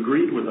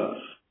agreed with us.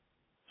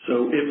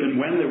 So if and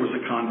when there was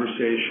a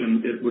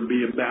conversation, it would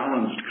be a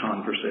balanced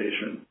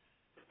conversation.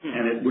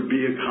 And it would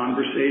be a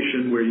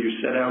conversation where you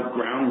set out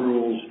ground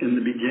rules in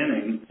the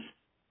beginning,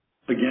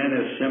 again,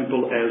 as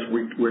simple as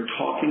we're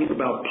talking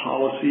about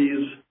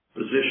policies,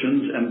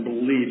 positions, and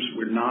beliefs.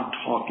 We're not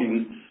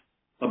talking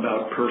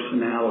about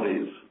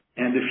personalities.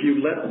 And if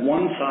you let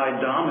one side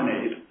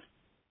dominate,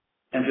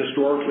 and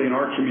historically in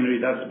our community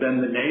that's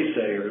been the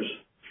naysayers,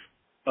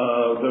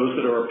 those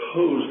that are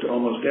opposed to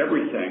almost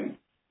everything,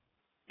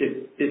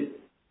 it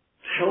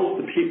tells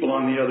the people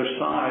on the other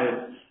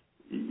side,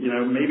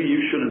 maybe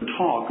you shouldn't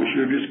talk because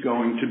you're just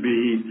going to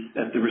be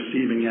at the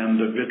receiving end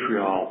of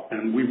vitriol.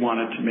 And we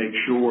wanted to make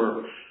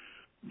sure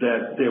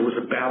that there was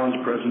a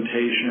balanced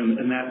presentation,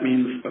 and that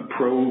means a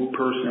pro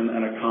person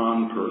and a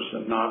con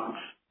person, not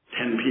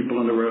 10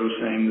 people in a row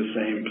saying the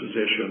same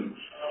position.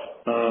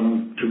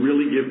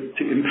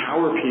 To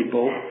empower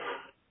people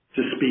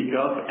to speak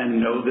up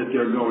and know that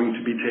they're going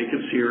to be taken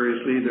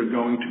seriously, they're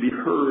going to be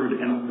heard,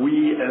 and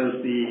we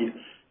as the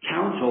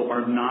council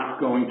are not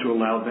going to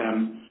allow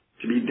them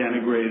to be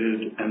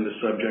denigrated and the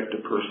subject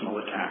of personal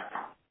attack.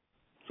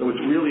 So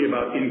it's really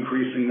about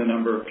increasing the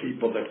number of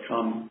people that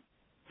come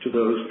to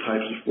those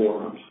types of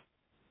forums.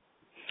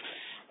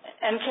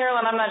 And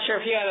Carolyn, I'm not sure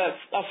if you have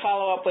a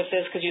follow-up with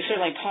this, because you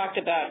certainly talked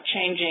about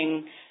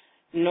changing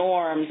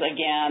norms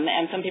again,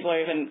 and some people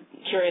are even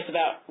curious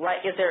about,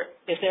 is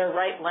there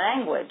right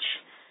language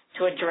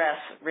to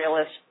address real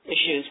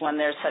issues when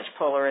there's such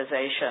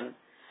polarization?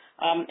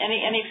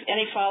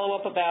 Any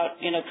follow-up about,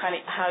 kind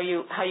of how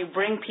you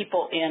bring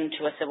people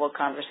into a civil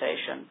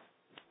conversation?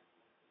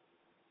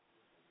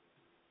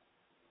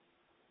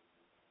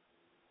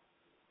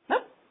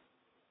 Nope.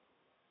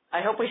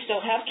 I hope we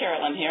still have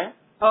Carolyn here.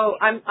 Oh,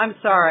 I'm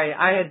sorry.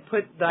 I had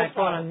put my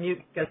phone on mute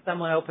because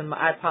someone opened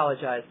I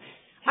apologize.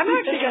 I'm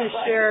actually going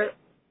to share.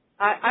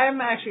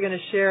 I'm actually going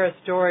to share a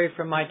story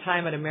from my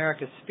time at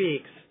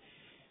AmericaSpeaks.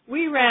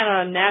 We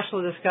ran a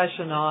national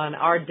discussion on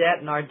our debt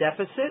and our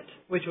deficit,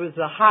 which was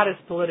the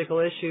hottest political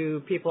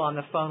issue people on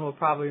the phone will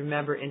probably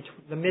remember in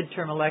the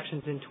midterm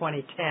elections in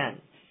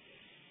 2010.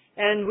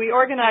 And we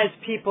organized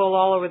people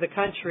all over the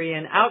country,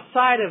 and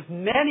outside of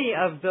many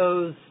of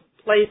those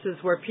places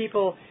where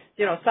people,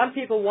 some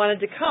people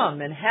wanted to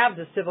come and have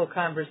the civil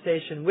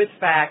conversation with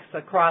facts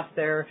across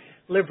their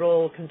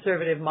liberal,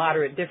 conservative,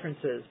 moderate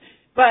differences.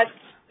 But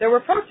there were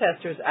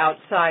protesters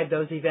outside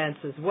those events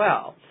as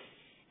well.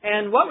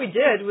 And what we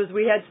did was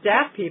we had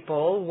staff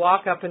people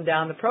walk up and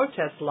down the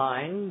protest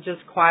line,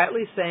 just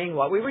quietly saying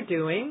what we were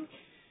doing,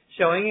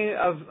 showing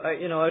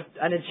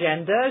an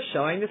agenda,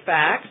 showing the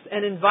facts,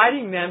 and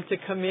inviting them to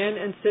come in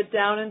and sit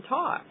down and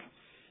talk.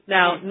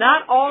 Now,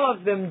 not all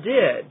of them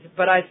did,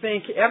 but I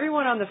think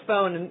everyone on the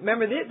phone, and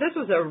remember, this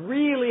was a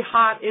really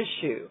hot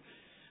issue.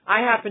 I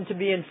happened to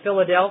be in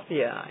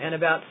Philadelphia, and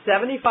about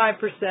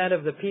 75%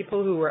 of the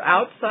people who were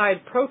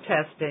outside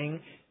protesting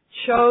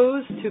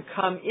chose to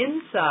come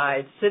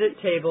inside, sit at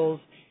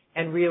tables,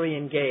 and really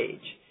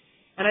engage.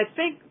 And I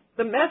think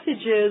the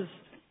message is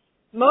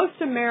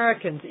most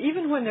Americans,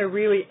 even when they're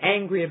really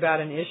angry about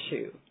an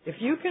issue, if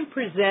you can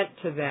present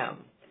to them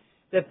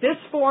that this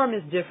forum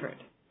is different,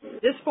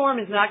 this forum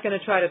is not going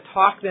to try to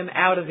talk them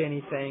out of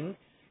anything,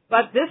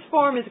 but this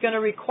forum is going to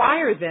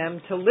require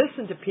them to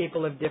listen to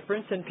people of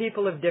difference and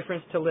people of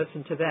difference to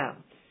listen to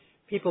them.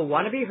 People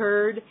want to be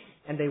heard,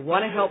 and they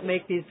want to help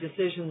make these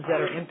decisions that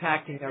are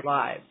impacting their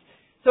lives.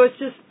 So it's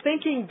just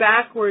thinking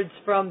backwards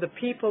from the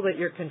people that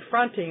you're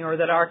confronting or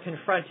that are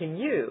confronting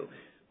you.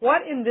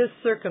 What in this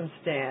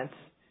circumstance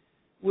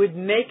would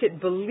make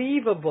it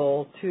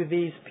believable to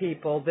these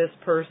people, this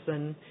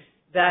person,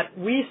 that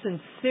we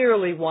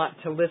sincerely want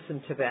to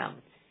listen to them?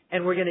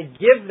 And we're going to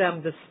give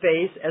them the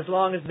space, as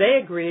long as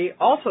they agree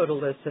also to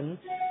listen,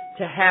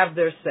 to have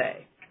their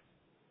say.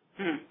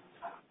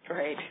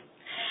 Great.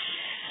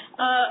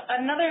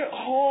 Another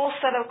whole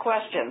set of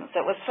questions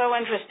that was so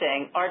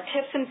interesting are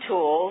tips and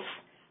tools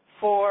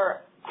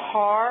for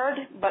hard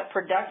but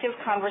productive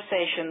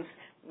conversations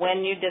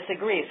when you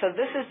disagree. So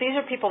these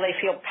are people, they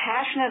feel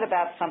passionate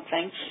about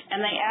something,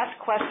 and they ask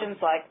questions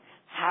like,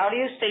 how do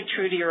you stay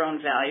true to your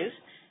own values?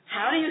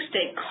 how do you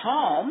stay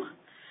calm,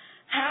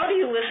 how do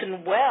you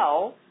listen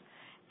well,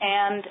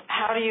 and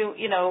how do you,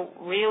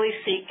 really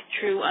seek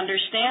true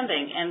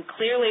understanding? And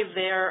clearly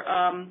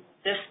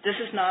this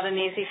is not an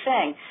easy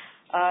thing.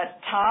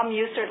 Thom,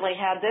 you certainly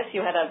had this.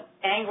 You had an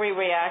angry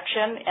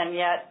reaction, and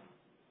yet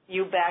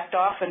you backed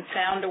off and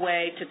found a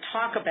way to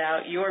talk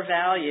about your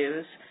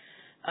values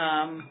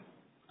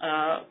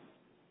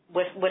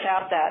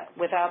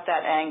without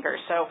that anger.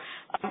 So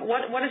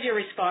what is your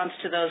response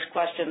to those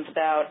questions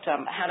about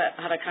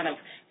how to kind of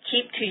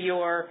keep to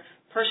your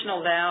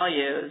personal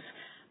values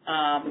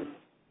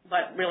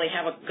but really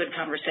have a good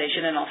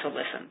conversation and also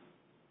listen?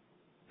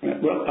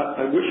 Well,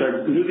 I wish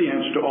I knew the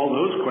answer to all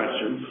those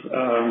questions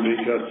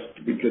because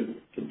we could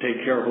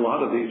take care of a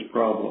lot of these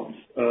problems.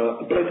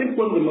 But I think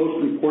one of the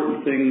most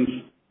important things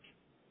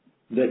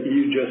that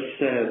you just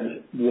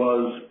said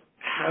was,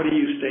 how do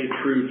you stay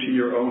true to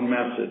your own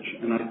message?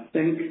 And I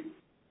think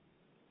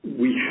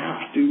we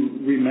have to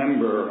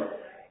remember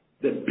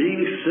that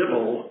being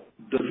civil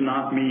does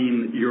not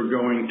mean you're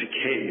going to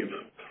cave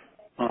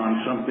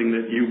on something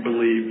that you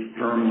believe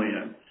firmly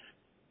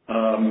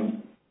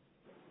in.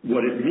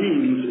 What it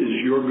means is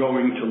you're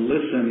going to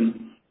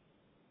listen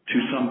to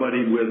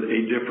somebody with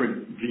a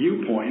different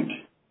viewpoint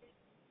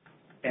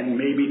and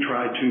maybe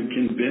try to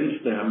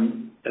convince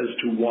them as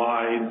to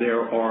why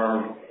there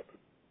are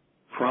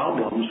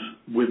problems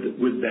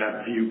with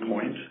that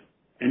viewpoint.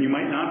 And you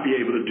might not be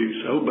able to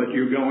do so, but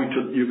you're going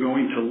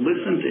to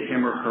listen to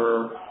him or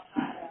her,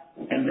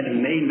 and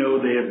they know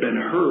they have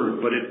been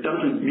heard. But it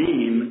doesn't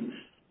mean,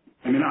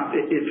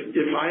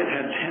 if I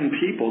had 10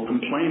 people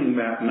complaining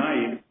that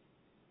night,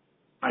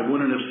 I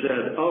wouldn't have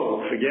said,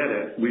 oh, forget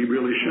it. We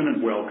really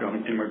shouldn't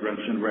welcome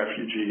immigrants and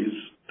refugees.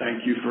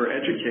 Thank you for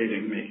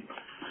educating me.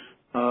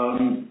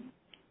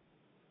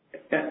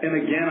 And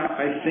again,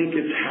 I think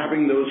it's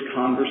having those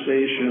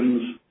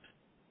conversations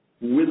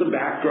with a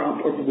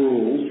backdrop of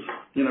rules,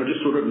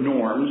 just sort of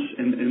norms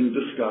in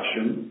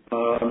discussion,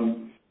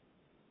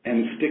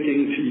 and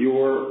sticking to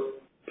your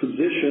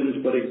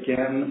positions, but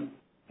again,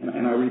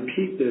 and I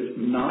repeat this,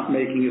 not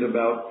making it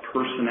about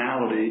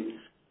personality,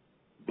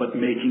 but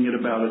making it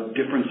about a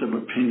difference of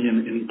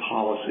opinion in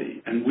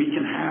policy. And we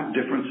can have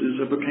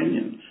differences of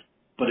opinion,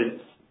 but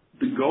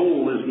the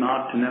goal is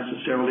not to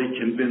necessarily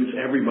convince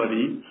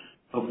everybody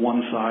of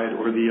one side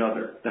or the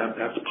other.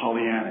 That's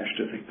Pollyannish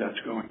to think that's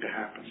going to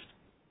happen.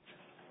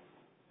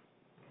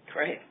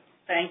 Great.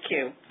 Thank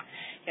you.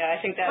 Yeah,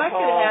 I think that I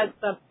could add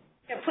something.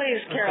 Yeah,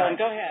 please, Carolyn,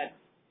 go ahead.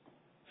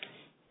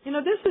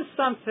 This is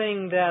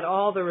something that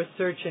all the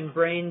research in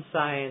brain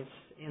science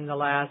in the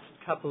last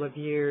couple of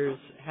years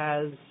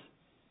has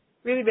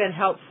really been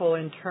helpful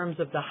in terms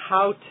of the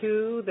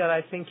how-to that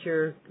I think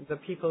the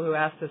people who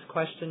asked this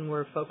question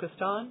were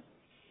focused on.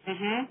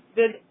 Mm-hmm.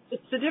 That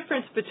it's the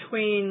difference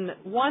between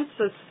once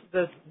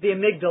the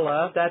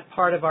amygdala, that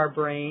part of our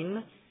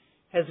brain,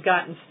 has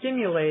gotten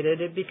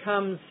stimulated, it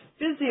becomes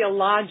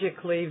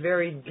physiologically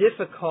very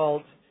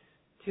difficult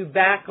to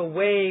back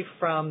away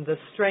from the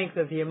strength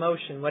of the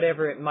emotion,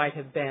 whatever it might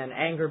have been,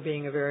 anger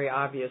being a very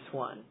obvious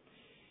one.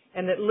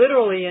 And that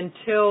literally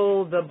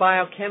until the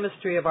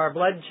biochemistry of our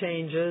blood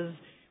changes,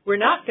 we're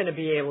not going to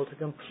be able to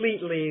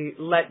completely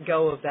let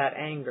go of that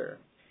anger.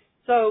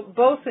 So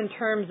both in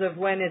terms of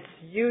when it's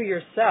you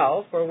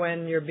yourself or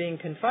when you're being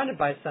confronted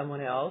by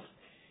someone else,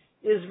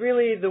 is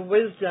really the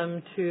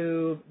wisdom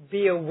to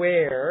be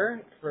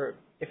aware,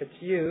 if it's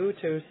you,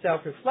 to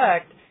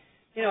self-reflect,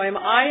 am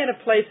I in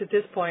a place at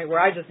this point where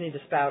I just need to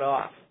spout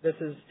off?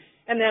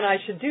 And then I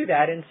should do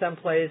that in some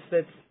place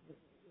that's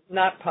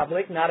not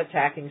public, not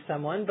attacking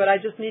someone, but I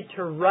just need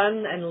to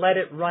run and let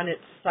it run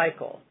its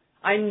cycle.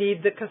 I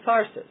need the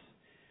catharsis.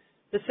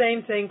 The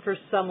same thing for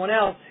someone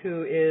else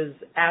who is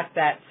at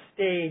that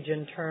stage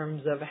in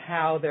terms of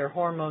how their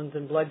hormones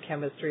and blood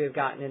chemistry have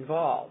gotten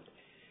involved.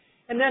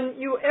 And then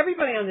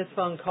everybody on this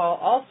phone call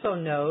also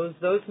knows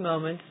those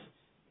moments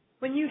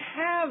when you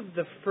have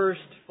the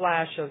first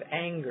flash of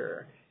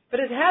anger,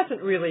 but it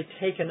hasn't really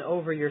taken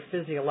over your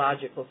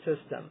physiological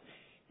system.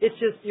 It's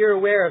just you're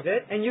aware of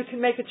it, and you can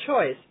make a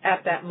choice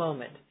at that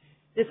moment.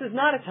 This is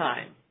not a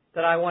time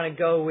that I want to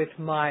go with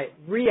my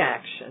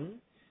reaction.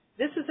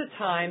 This is a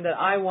time that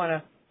I want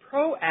to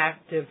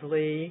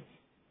proactively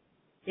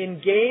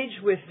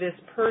engage with this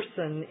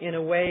person in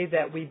a way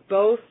that we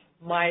both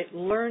might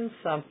learn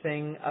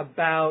something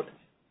about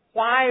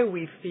why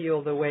we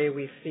feel the way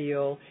we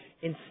feel,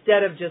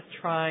 instead of just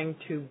trying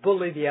to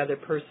bully the other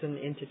person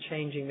into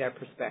changing their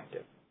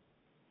perspective.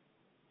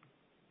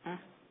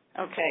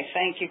 Okay,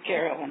 thank you,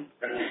 Carolyn.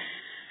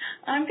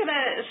 I'm going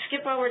to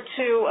skip over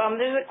to,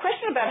 there's a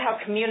question about how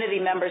community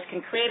members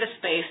can create a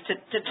space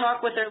to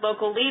talk with their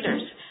local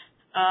leaders.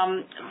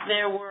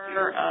 There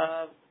were,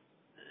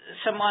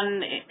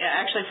 someone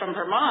actually from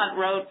Vermont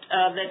wrote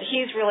that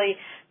he's really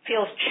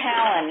feels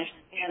challenged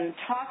in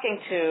talking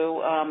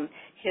to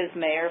his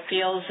mayor,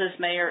 feels his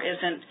mayor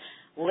isn't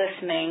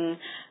listening,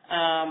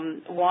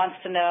 wants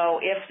to know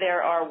if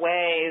there are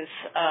ways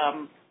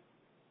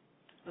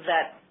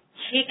that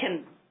he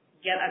can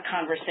get a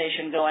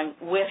conversation going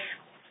with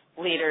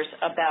leaders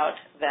about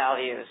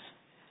values.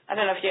 I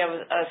don't know if you have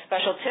a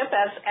special tip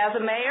as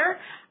a mayor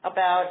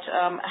about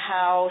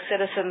how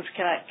citizens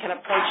can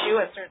approach you.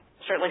 It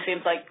certainly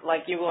seems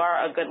like you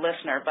are a good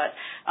listener, but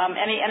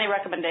any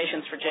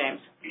recommendations for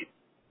James?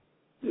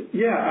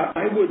 Yeah,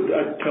 I would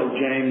tell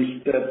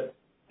James that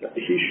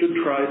he should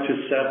try to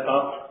set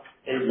up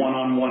a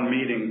one-on-one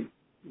meeting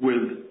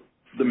with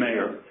the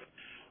mayor.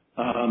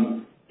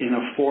 In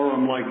a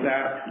forum like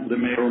that, the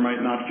mayor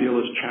might not feel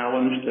as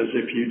challenged as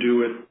if you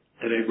do it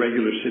at a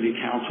regular city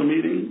council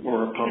meeting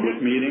or a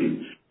public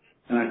meeting,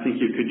 and I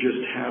think you could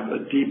just have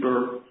a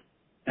deeper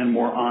and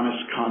more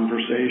honest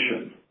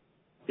conversation.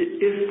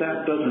 If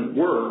that doesn't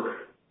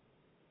work,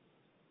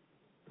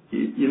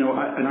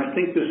 and I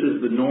think this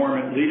is the norm,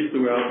 at least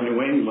throughout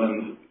New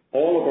England,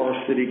 all of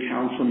our city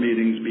council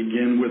meetings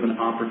begin with an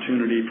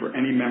opportunity for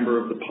any member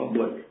of the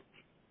public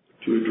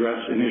to address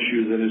an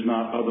issue that is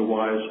not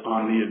otherwise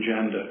on the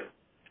agenda.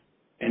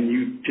 And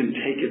you can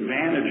take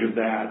advantage of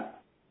that,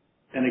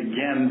 and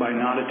again, by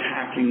not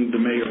attacking the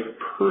mayor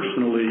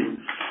personally,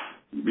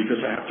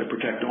 because I have to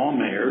protect all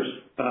mayors,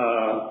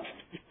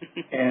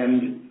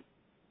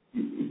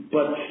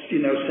 but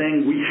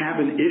saying we have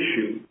an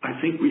issue. I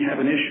think we have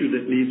an issue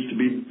that needs to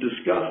be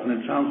discussed, and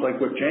it sounds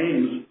like what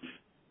James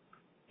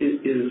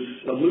is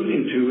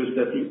alluding to is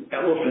that the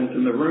elephant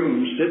in the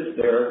room sits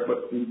there,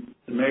 but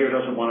the mayor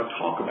doesn't want to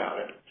talk about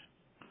it.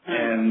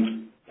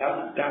 And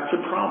that's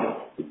a problem,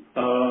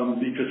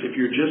 because if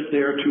you're just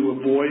there to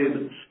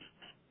avoid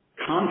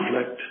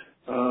conflict,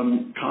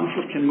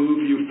 conflict can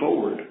move you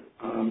forward.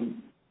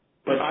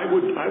 But I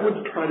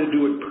would try to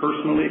do it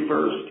personally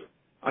first.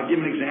 I'll give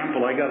an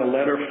example. I got a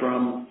letter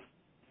from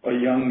a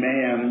young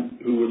man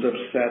who was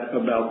upset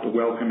about the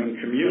welcoming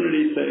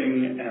community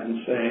thing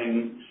and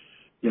saying,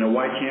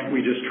 why can't we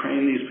just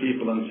train these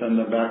people and send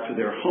them back to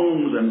their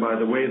homes? And by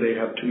the way, they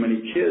have too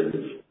many kids.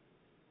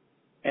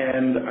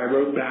 And I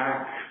wrote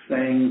back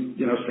saying,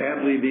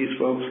 sadly, these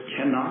folks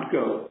cannot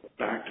go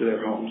back to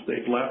their homes.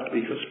 They've left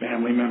because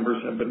family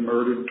members have been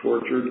murdered,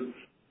 tortured,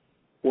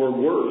 or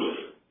worse.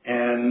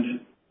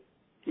 And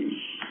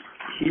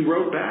he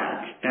wrote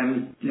back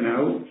and,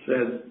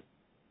 said,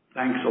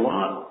 thanks a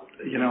lot.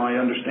 I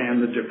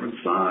understand the different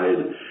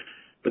side.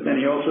 But then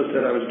he also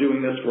said, I was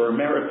doing this for a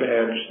merit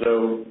badge,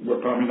 so we're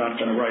probably not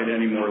going to write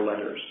any more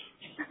letters.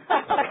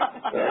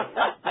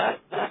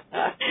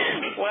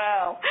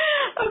 Wow.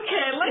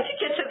 Okay, I'd like to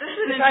get to this.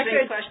 Is an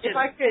interesting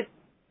question.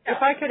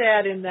 If I could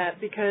add in that,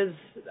 because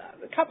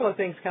a couple of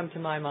things come to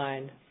my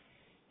mind.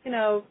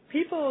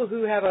 People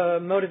who have a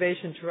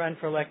motivation to run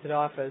for elected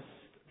office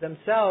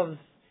themselves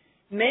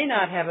may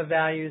not have a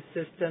values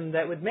system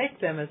that would make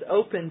them as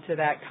open to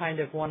that kind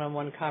of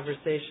one-on-one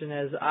conversation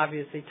as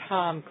obviously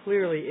Thom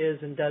clearly is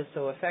and does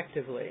so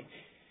effectively.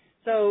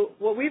 So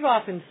what we've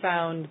often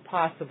found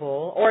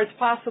possible, or it's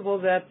possible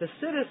that the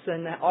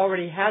citizen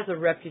already has a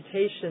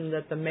reputation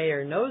that the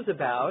mayor knows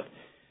about,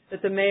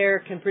 that the mayor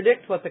can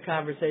predict what the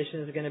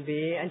conversation is going to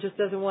be and just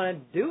doesn't want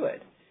to do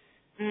it.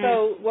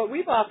 So what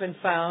we've often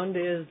found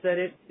is that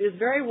it is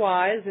very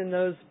wise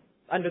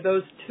under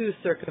those two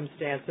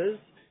circumstances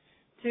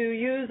to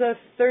use a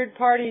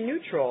third-party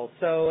neutral.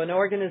 So an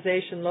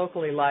organization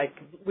locally, like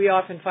we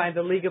often find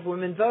the League of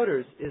Women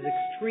Voters is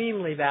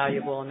extremely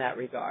valuable in that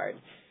regard,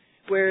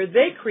 where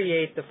they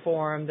create the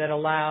forum that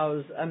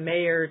allows a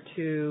mayor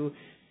to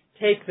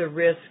take the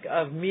risk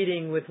of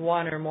meeting with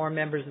one or more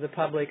members of the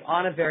public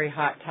on a very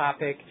hot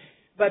topic.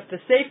 But the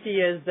safety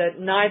is that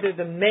neither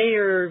the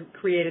mayor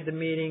created the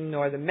meeting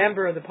nor the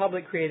member of the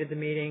public created the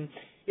meeting.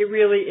 It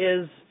really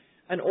is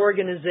an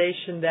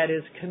organization that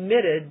is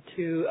committed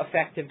to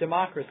effective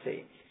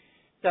democracy.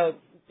 So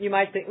you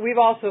might think, we've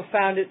also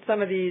found at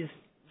some of these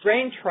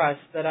brain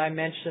trusts that I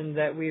mentioned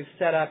that we've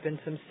set up in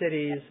some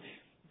cities,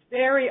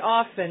 very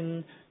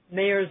often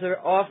mayors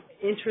are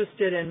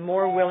interested and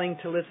more willing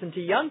to listen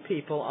to young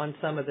people on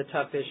some of the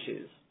tough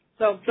issues.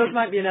 So those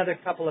might be another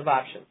couple of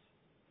options.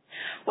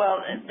 Well,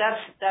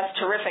 that's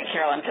terrific,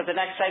 Carolyn, because the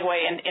next segue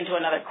into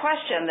another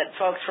question that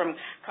folks from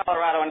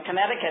Colorado and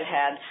Connecticut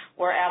had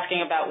were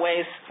asking about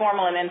ways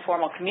formal and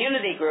informal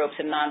community groups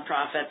and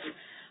nonprofits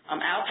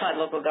outside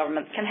local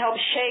government can help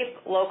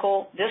shape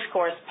local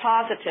discourse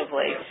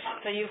positively.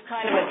 So you've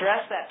kind of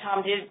addressed that,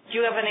 Thom. Do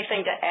you have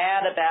anything to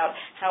add about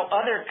how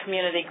other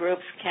community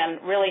groups can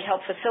really help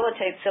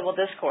facilitate civil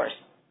discourse?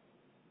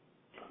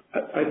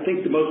 I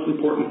think the most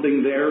important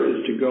thing there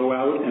is to go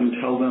out and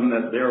tell them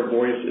that their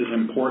voice is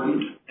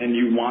important and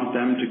you want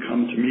them to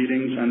come to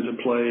meetings and to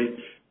play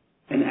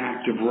an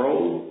active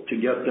role, to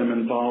get them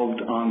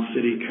involved on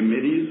city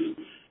committees.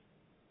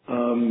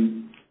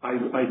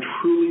 I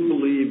truly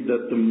believe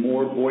that the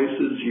more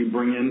voices you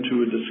bring into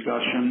a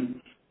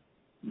discussion,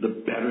 the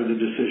better the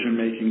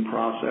decision-making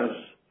process.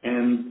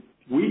 And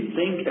we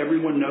think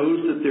everyone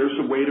knows that there's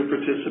a way to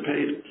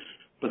participate,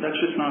 but that's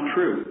just not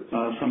true.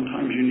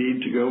 Sometimes you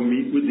need to go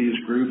meet with these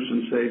groups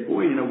and say,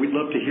 boy, we'd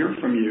love to hear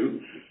from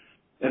you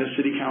at a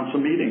city council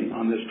meeting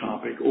on this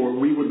topic, or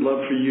we would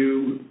love for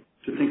you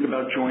to think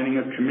about joining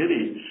a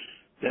committee.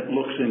 that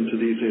looks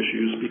into these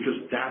issues, because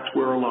that's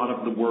where a lot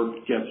of the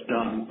work gets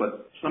done.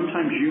 But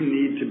sometimes you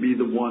need to be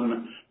the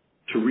one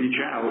to reach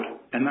out,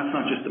 and that's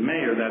not just the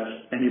mayor,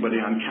 that's anybody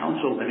on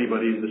council,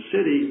 anybody in the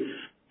city,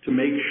 to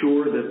make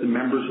sure that the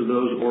members of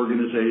those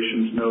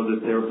organizations know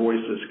that their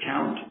voices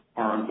count,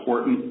 are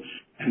important,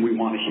 and we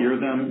want to hear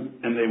them,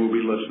 and they will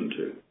be listened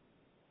to.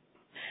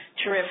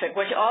 Terrific,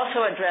 which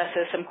also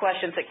addresses some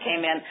questions that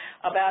came in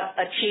about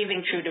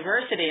achieving true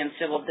diversity in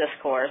civil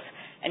discourse.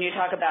 And you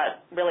talk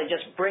about really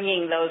just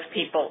bringing those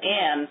people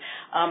in.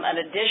 An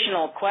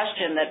additional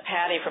question that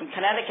Patty from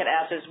Connecticut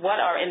asks is,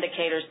 what are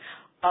indicators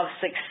of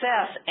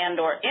success and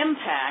or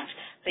impact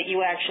that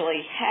you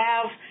actually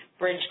have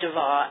bridged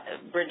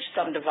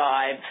some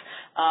divides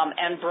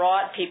and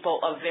brought people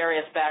of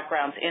various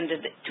backgrounds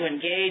to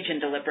engage in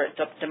deliberate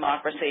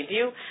democracy? Do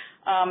you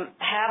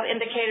have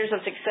indicators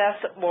of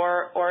success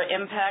or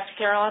impact,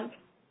 Carolyn?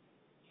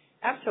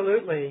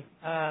 Absolutely.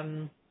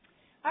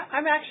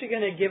 I'm actually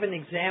going to give an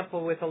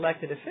example with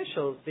elected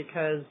officials,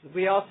 because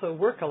we also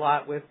work a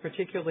lot with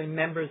particularly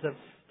members of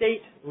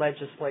state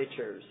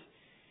legislatures.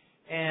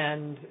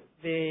 And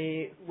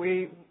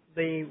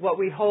what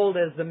we hold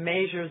as the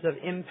measures of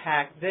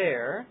impact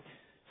there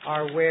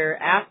are where,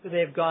 after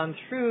they've gone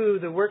through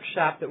the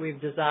workshop that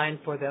we've designed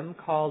for them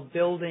called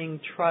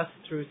Building Trust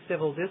Through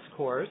Civil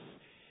Discourse,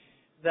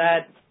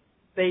 that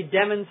they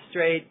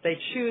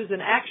choose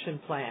an action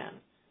plan.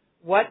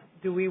 What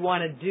do we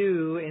want to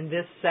do in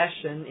this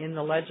session in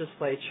the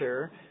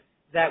legislature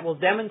that will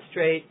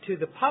demonstrate to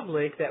the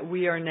public that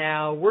we are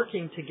now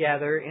working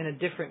together in a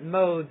different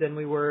mode than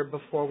we were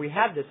before we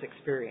had this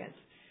experience?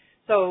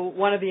 So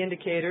one of the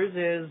indicators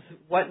is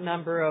what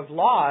number of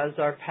laws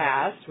are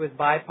passed with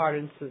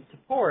bipartisan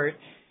support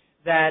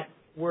that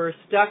were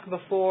stuck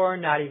before,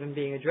 not even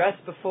being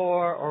addressed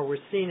before, or were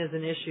seen as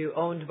an issue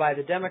owned by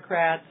the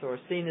Democrats or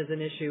seen as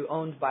an issue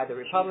owned by the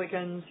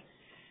Republicans.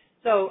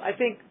 So I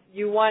think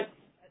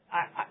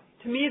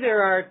to me,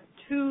 there are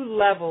two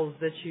levels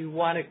that you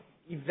want to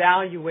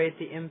evaluate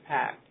the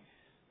impact.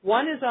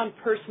 One is on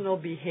personal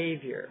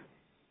behavior.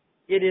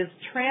 It is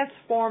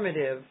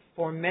transformative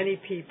for many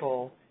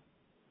people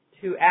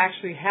to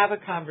actually have a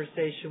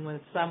conversation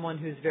with someone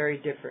who's very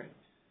different.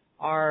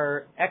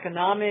 Our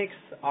economics,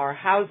 our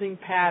housing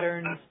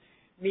patterns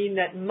mean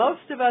that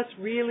most of us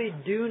really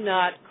do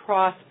not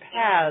cross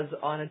paths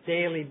on a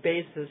daily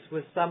basis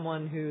with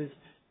someone who's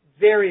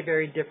very,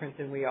 very different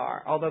than we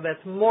are, although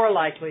that's more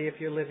likely if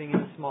you're living in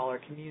a smaller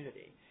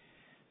community.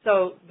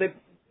 So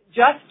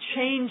just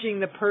changing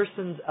the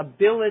person's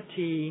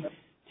ability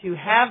to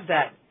have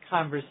that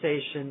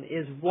conversation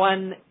is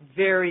one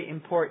very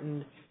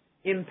important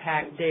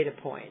impact data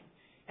point.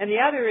 And the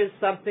other is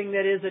something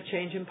that is a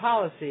change in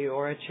policy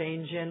or a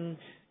change in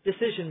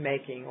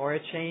decision-making or a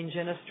change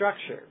in a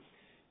structure.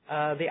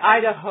 The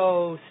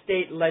Idaho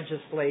state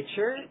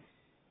legislature,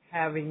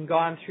 having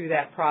gone through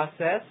that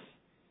process,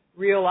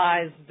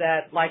 realized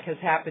that, like has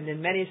happened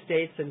in many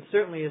states and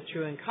certainly is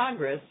true in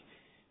Congress,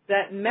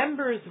 that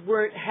members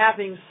weren't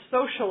having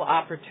social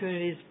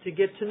opportunities to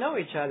get to know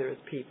each other as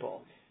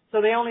people. So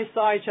they only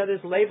saw each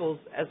other's labels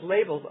as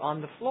labels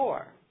on the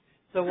floor.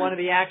 So one of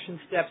the action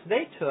steps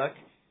they took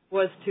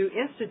was to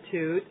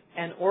institute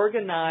an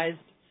organized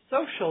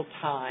social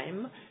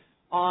time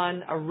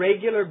on a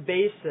regular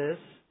basis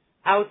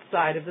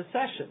outside of the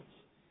sessions.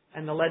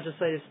 And the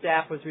legislative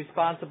staff was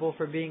responsible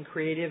for being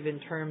creative in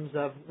terms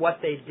of what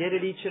they did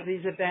at each of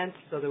these events,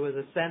 so there was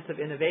a sense of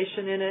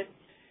innovation in it.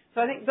 So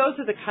I think those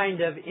are the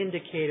kind of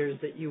indicators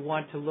that you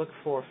want to look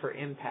for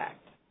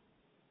impact.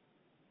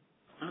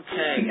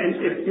 Okay.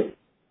 And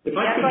if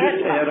I could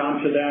just add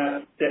on to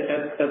that,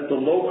 at the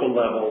local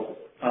level,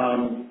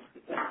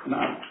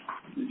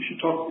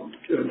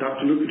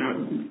 Dr.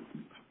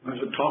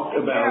 Lukensmeyer talked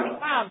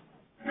about...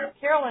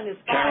 Carolyn is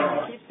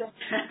fine.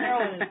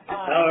 Carolyn is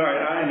fine. All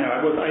right, I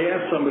know. I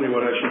asked somebody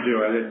what I should do.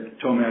 They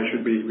told me I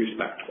should be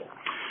respectful.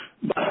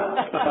 But,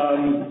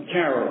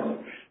 Carolyn,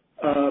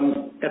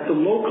 at the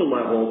local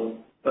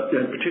level,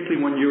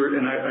 particularly when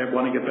and I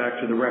want to get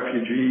back to the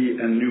refugee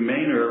and New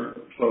Mainer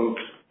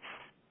folks,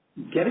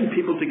 getting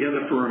people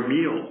together for a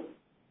meal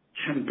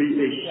can be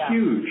a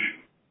huge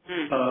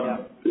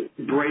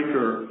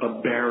breaker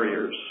of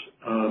barriers.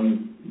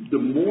 The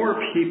more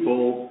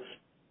people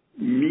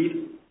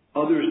meet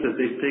others that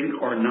they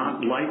think are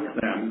not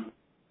like them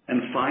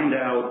and find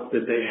out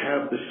that they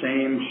have the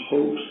same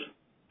hopes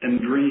and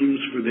dreams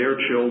for their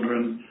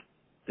children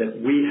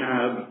that we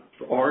have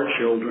for our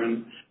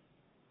children,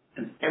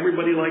 and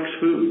everybody likes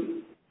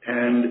food,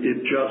 and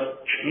it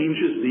just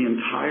changes the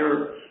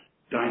entire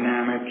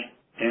dynamic,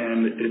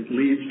 and it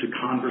leads to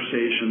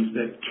conversations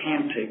that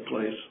can't take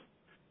place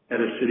at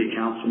a city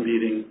council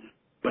meeting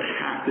but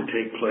have to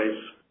take place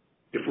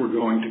if we're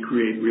going to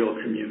create real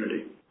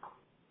community.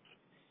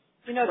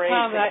 You know,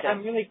 Tom,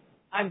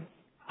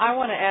 I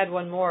want to add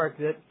one more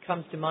that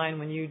comes to mind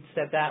when you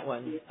said that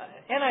one.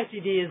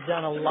 NICD has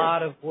done a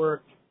lot of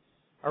work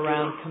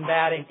around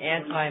combating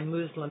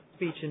anti-Muslim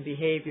speech and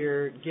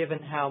behavior, given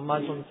how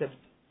Muslims have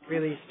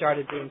really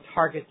started being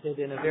targeted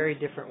in a very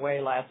different way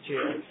last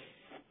year.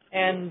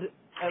 And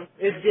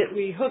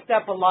we hooked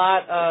up a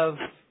lot of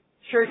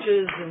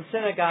churches and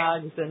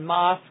synagogues and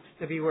mosques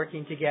to be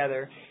working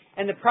together.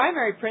 And the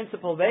primary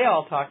principle they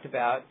all talked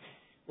about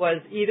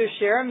was either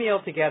share a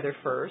meal together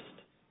first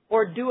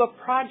or do a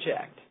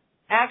project,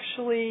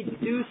 actually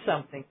do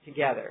something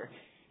together,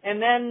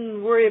 and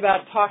then worry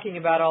about talking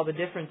about all the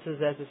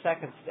differences as a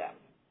second step.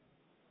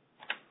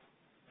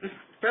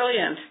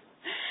 Brilliant.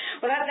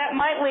 Well, that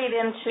might lead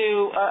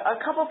into a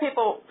couple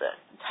people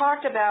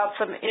talked about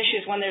some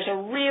issues when there's a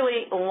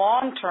really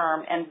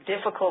long-term and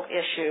difficult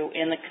issue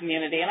in the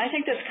community, and I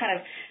think this kind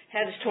of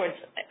heads towards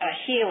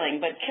healing.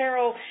 But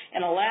Carol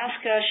in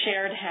Alaska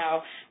shared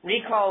how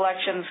recall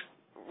elections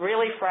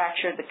really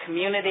fractured the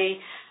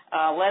community.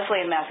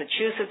 Leslie in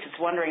Massachusetts is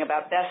wondering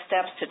about best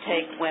steps to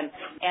take when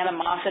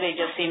animosity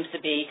just seems to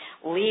be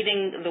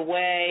leading the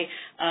way.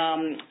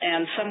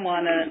 And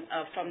someone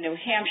from New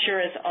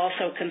Hampshire is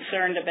also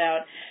concerned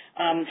about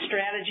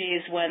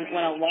strategies when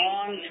a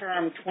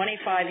long-term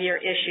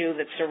 25-year issue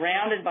that's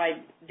surrounded by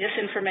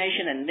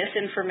disinformation and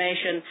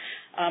misinformation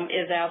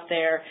is out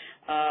there.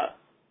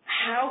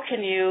 How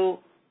can you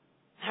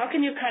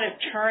kind of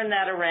turn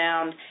that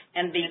around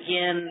and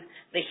begin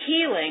the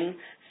healing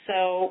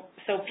so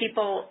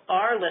people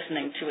are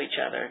listening to each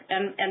other?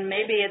 And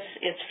maybe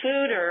it's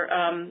food, or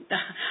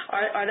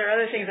are there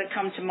other things that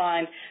come to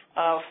mind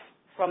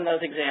from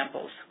those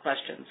examples,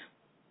 questions?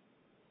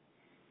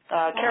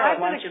 Carol,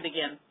 why don't you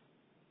begin?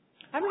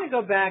 I'm going to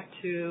go back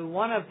to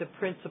one of the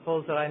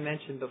principles that I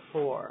mentioned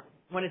before.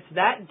 When it's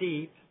that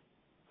deep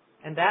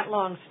and that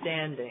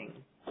long-standing,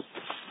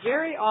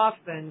 very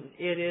often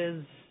it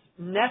is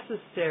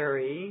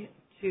necessary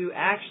to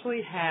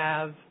actually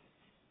have,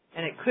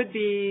 and it could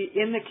be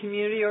in the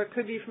community or it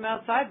could be from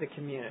outside the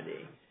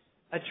community,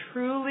 a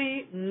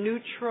truly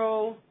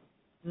neutral,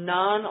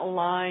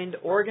 non-aligned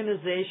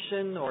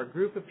organization or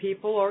group of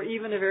people, or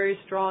even a very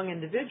strong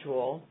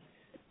individual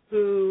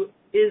who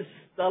is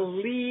the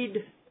lead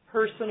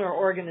person or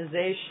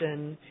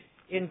organization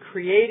in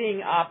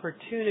creating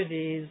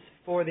opportunities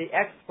for the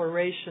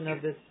exploration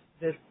of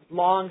this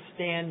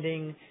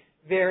long-standing,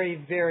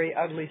 very, very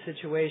ugly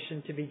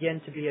situation to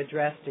begin to be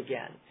addressed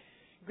again.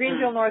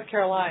 Greenville, North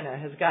Carolina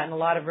has gotten a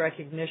lot of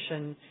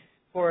recognition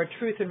for a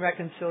Truth and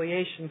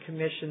Reconciliation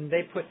Commission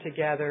they put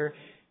together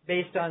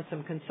based on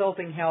some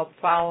consulting help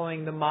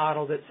following the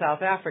model that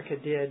South Africa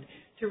did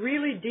to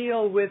really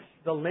deal with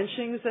the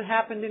lynchings that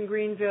happened in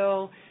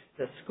Greenville,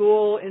 the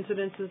school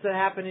incidences that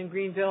happened in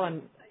Greenville,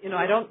 and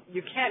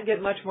you can't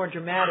get much more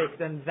dramatic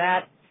than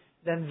that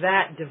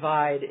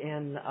divide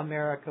in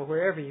America,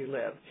 wherever you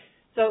live.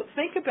 So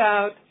think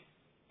about,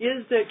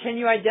 can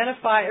you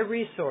identify a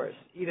resource,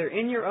 either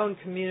in your own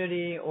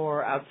community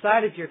or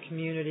outside of your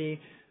community,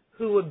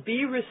 who would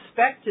be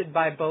respected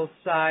by both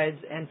sides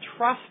and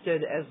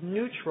trusted as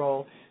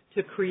neutral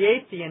to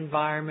create the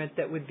environment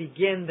that would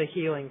begin the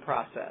healing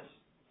process?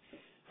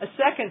 A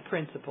second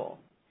principle,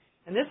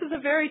 and this is a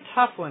very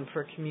tough one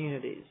for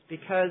communities,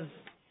 because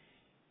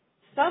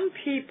some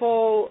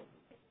people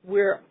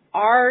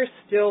are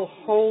still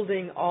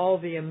holding all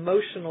the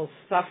emotional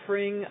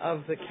suffering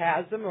of the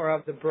chasm or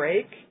of the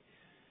break.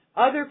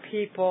 Other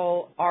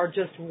people are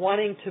just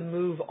wanting to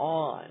move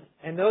on.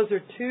 And those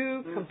are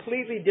two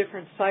completely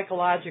different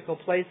psychological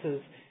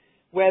places,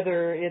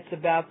 whether it's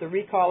about the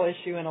recall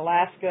issue in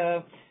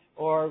Alaska,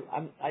 or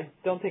I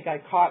don't think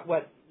I caught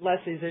what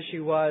Leslie's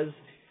issue was.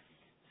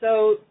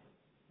 So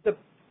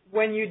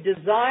when you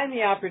design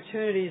the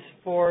opportunities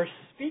for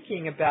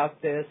speaking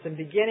about this and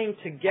beginning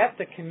to get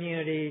the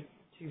community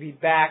to be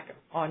back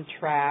on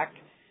track,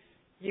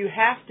 you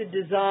have to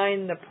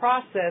design the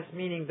process,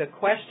 meaning the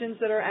questions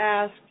that are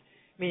asked,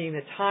 meaning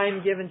the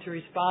time given to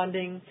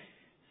responding,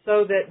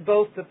 so that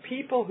both the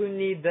people who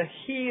need the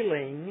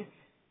healing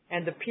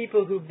and the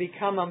people who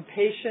become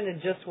impatient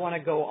and just want to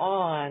go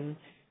on,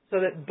 so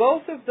that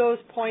both of those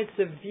points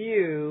of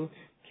view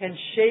can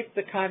shape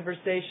the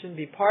conversation,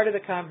 be part of the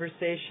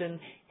conversation,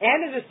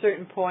 and at a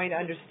certain point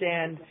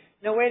understand,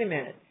 no, wait a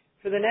minute,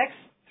 for the next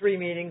 3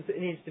 meetings it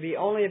needs to be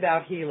only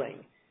about healing.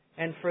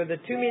 And for the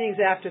 2 meetings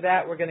after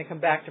that, we're going to come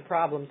back to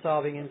problem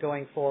solving and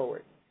going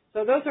forward.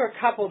 So those are a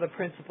couple of the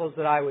principles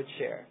that I would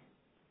share.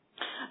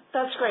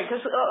 That's great,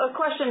 because a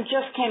question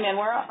just came in.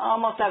 We're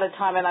almost out of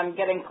time, and I'm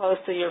getting close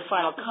to your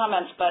final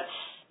comments, but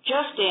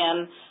just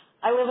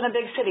I live in a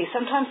big city.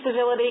 Sometimes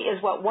civility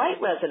is what white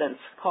residents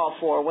call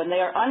for when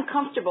they are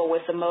uncomfortable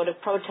with the mode of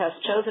protest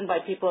chosen by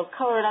people of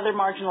color and other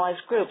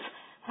marginalized groups.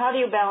 How do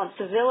you balance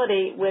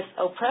civility with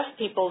oppressed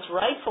people's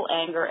rightful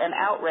anger and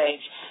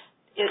outrage?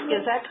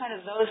 Is that kind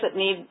of those that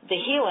need the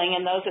healing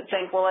and those that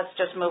think, well, let's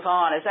just move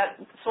on? Is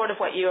that sort of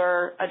what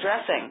you're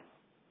addressing?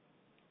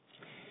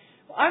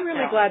 Well, I'm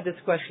really glad this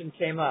question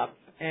came up.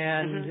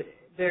 And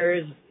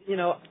there's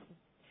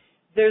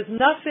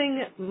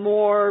nothing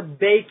more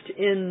baked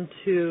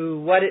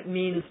into what it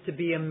means to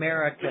be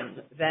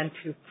American than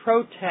to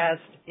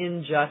protest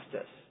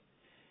injustice.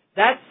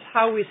 That's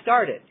how we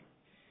started.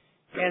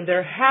 And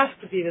there has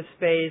to be the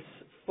space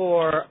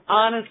for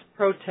honest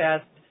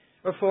protest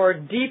or for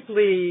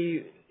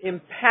deeply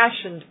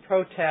impassioned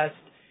protest,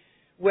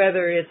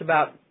 whether it's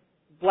about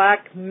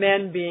black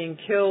men being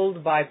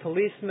killed by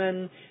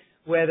policemen,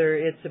 whether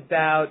it's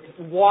about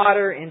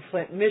water in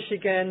Flint,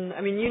 Michigan.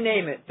 I mean, you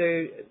name it.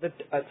 The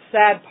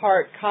sad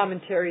part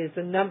commentary is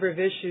the number of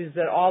issues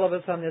that all of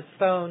us on this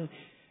phone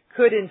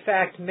could, in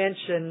fact,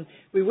 mention.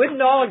 We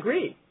wouldn't all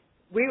agree.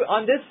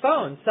 On this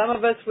phone, some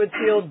of us would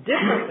feel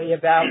differently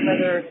about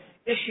whether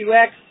issue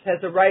X has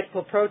a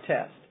rightful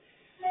protest.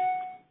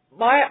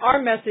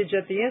 Our message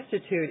at the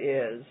Institute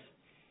is,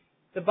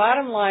 the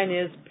bottom line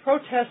is,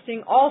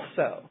 protesting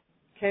also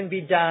can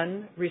be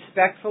done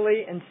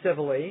respectfully and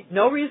civilly.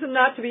 No reason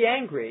not to be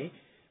angry,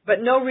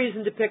 but no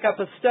reason to pick up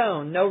a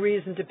stone, no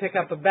reason to pick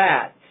up a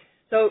bat.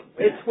 So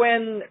it's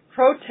when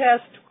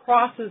protest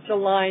crosses the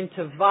line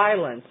to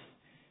violence,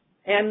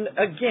 and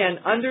again,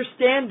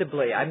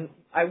 understandably,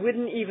 I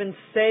wouldn't even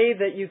say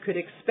that you could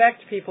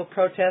expect people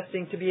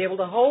protesting to be able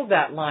to hold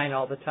that line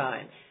all the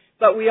time.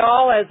 But we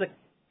all, as a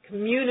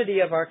community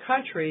of our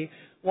country,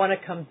 want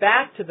to come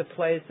back to the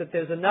place that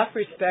there's enough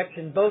respect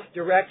in both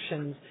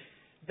directions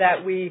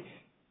that we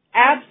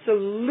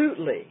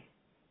absolutely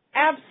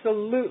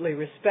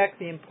respect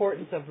the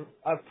importance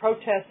of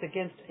protests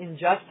against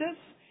injustice,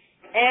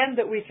 and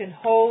that we can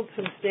hold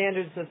some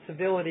standards of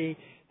civility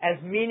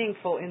as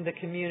meaningful in the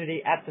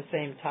community at the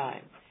same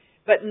time.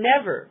 But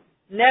never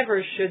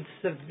should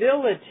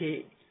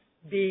civility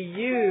be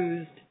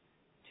used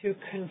to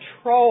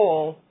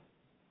control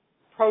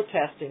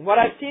protesting. What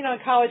I've seen on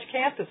college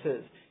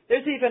campuses,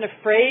 there's even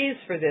a phrase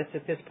for this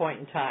at this point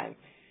in time.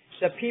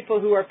 The people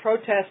who are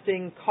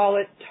protesting call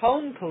it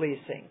tone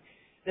policing,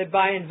 that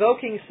by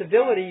invoking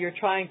civility, you're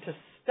trying to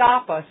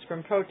stop us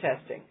from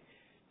protesting.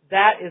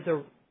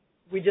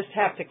 We just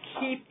have to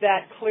keep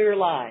that clear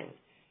line.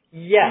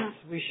 Yes,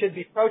 we should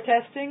be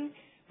protesting.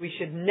 We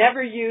should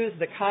never use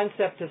the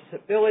concept of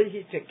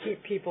civility to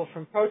keep people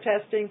from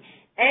protesting.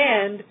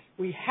 And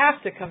we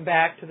have to come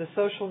back to the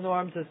social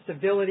norms of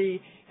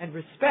civility and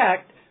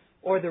respect,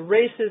 or the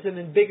racism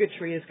and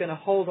bigotry is going to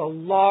hold a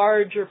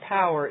larger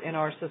power in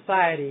our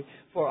society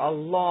for a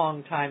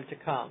long time to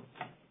come.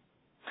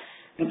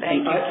 Thank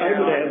you,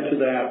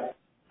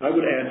 I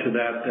would add to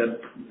that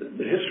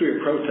the history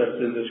of protest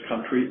in this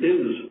country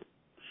is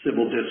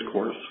civil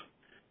discourse.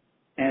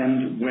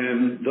 And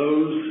when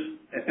those,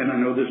 and I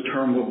know this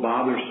term will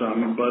bother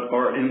some, but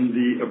are in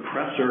the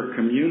oppressor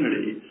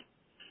community,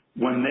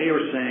 when they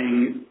are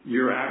saying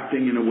you're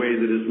acting in a way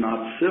that is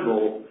not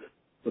civil,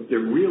 what they're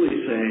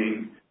really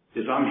saying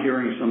is I'm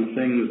hearing some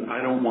things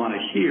I don't want to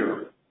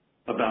hear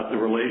about the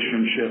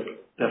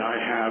relationship that I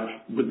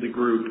have with the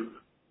group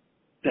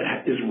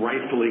that is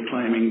rightfully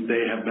claiming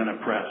they have been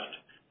oppressed.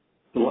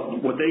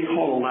 What they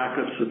call a lack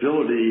of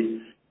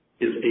civility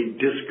is a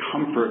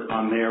discomfort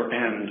on their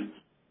end,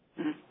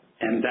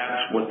 and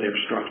that's what they're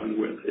struggling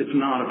with. It's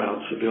not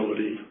about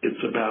civility.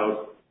 It's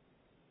about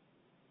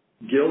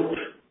guilt.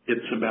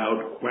 It's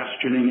about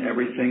questioning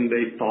everything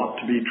they thought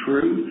to be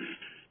true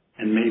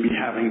and maybe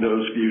having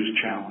those views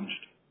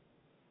challenged.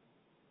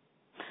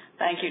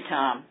 Thank you,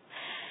 Thom.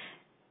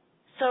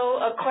 So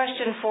a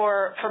question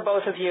for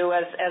both of you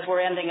as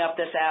we're ending up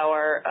this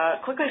hour.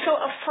 Quickly, so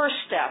a first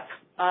step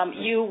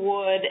you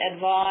would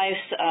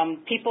advise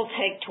people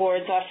take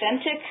towards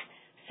authentic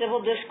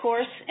civil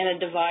discourse in a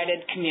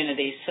divided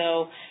community.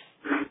 So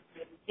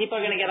people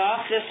are going to get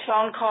off this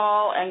phone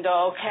call and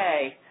go,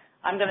 okay,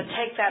 I'm going to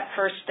take that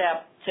first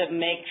step to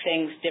make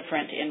things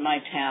different in my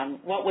town.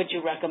 What would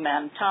you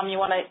recommend? Thom, you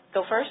want to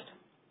go first?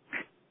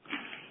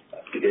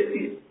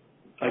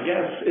 I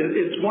guess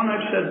it's one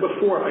I've said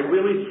before. I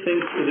really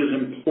think it is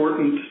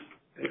important,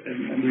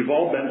 and we've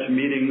all been to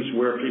meetings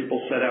where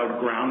people set out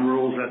ground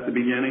rules at the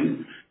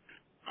beginning.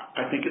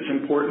 I think it's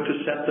important to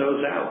set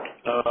those out,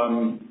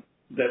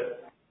 that,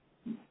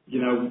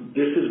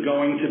 this is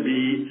going to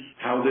be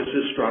how this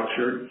is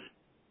structured,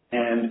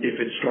 and if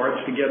it starts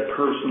to get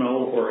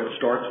personal or it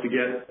starts to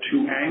get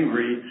too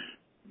angry,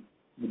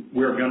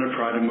 we're going to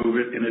try to move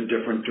it in a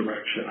different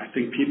direction. I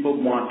think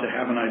people want to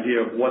have an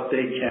idea of what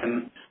they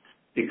can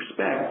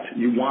expect.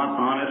 You want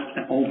honest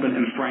and open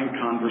and frank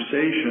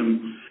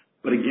conversation,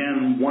 but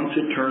again, once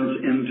it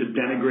turns into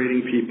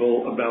denigrating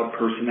people about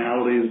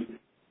personalities,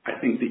 I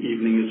think the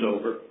evening is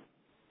over.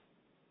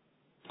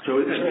 So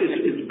and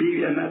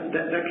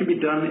that can be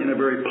done in a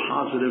very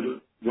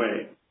positive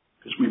way,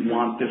 because we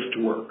want this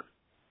to work.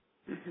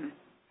 Mm-hmm.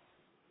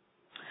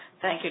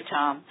 Thank you,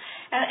 Thom.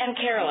 And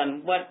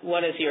Carolyn,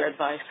 what is your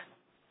advice?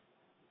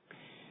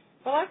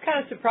 Well, I'm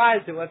kind of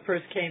surprised at what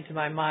first came to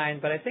my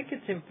mind, but I think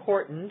it's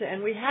important,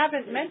 and we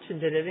haven't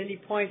mentioned it at any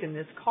point in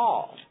this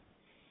call.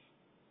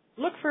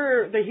 Look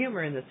for the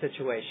humor in the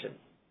situation.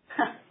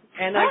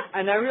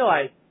 And I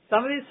realize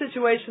some of these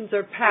situations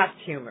are past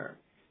humor,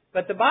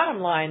 but the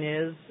bottom line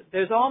is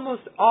there's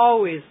almost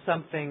always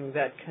something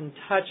that can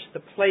touch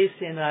the place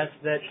in us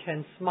that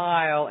can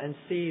smile and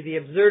see the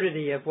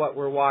absurdity of what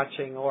we're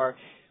watching or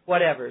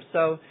whatever.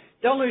 So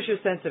don't lose your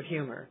sense of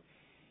humor.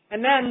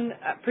 And then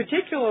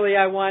particularly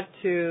I want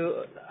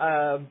to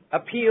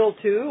appeal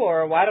to,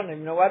 or I don't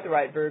even know what the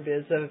right verb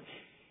is, of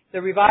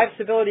the Revive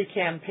Civility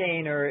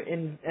campaign or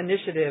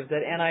initiative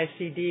that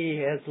NICD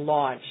has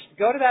launched.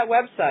 Go to that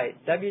website,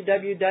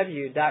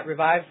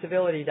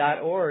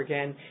 www.revivecivility.org,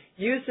 and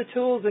use the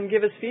tools and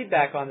give us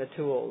feedback on the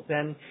tools.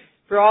 And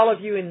for all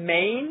of you in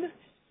Maine,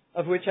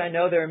 of which I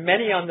know there are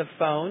many on the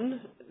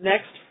phone,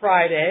 next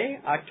Friday,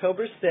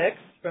 October 6th,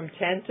 from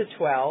 10 to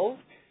 12,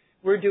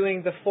 we're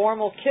doing the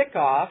formal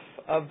kickoff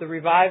of the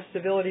Revive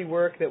Civility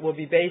work that will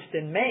be based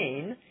in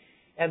Maine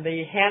and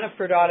the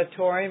Hannaford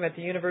Auditorium at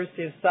the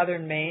University of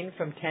Southern Maine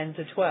from 10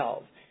 to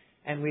 12.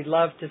 And we'd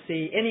love to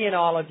see any and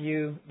all of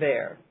you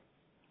there.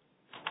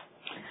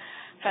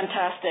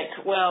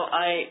 Fantastic. Well,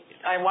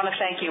 I want to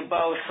thank you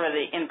both for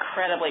the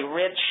incredibly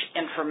rich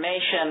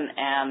information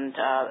and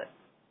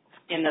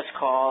in this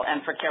call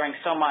and for caring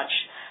so much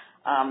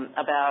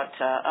about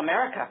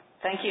America.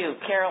 Thank you,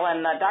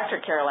 Dr.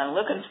 Carolyn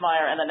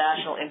Lukensmeyer and the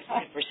National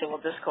Institute for Civil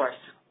Discourse.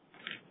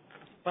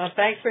 Well,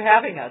 thanks for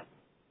having us.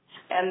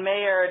 And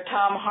Mayor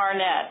Thom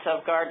Harnett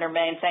of Gardiner,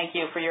 Maine, thank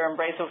you for your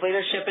embrace of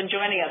leadership and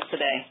joining us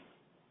today.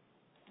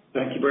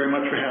 Thank you very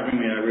much for having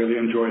me. I really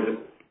enjoyed it.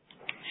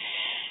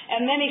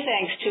 And many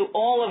thanks to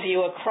all of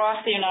you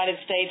across the United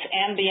States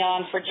and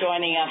beyond for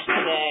joining us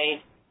today.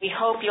 We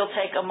hope you'll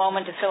take a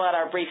moment to fill out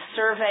our brief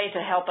survey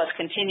to help us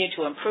continue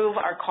to improve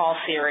our call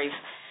series.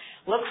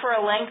 Look for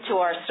a link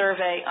to our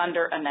survey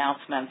under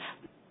announcements.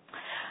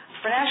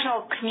 For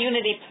National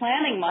Community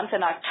Planning Month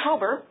in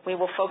October, we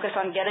will focus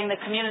on getting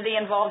the community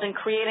involved in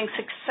creating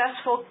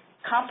successful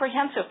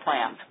comprehensive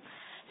plans.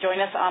 Join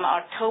us on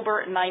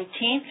October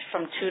 19th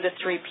from 2 to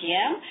 3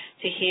 p.m.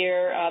 to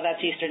hear, that's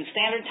Eastern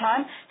Standard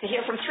Time, to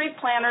hear from 3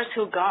 planners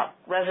who got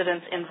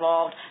residents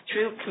involved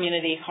through the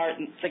Community Heart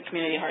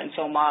and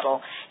Soul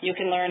model. You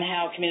can learn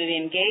how community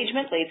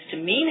engagement leads to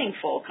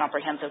meaningful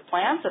comprehensive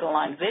plans that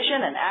align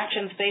vision and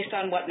actions based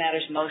on what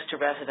matters most to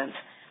residents.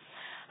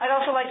 I'd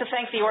also like to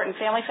thank the Orton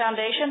Family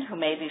Foundation, who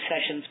made these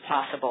sessions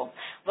possible.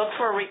 Look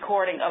for a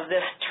recording of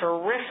this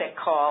terrific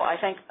call. I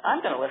think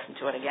I'm going to listen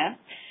to it again.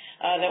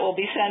 That will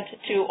be sent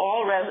to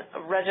all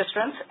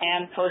registrants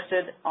and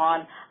posted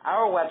on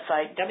our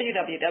website,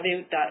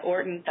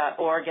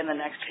 www.orton.org, in the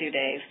next few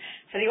days.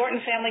 For the Orton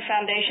Family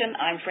Foundation,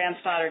 I'm Fran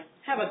Stoddard.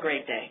 Have a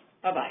great day.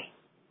 Bye-bye.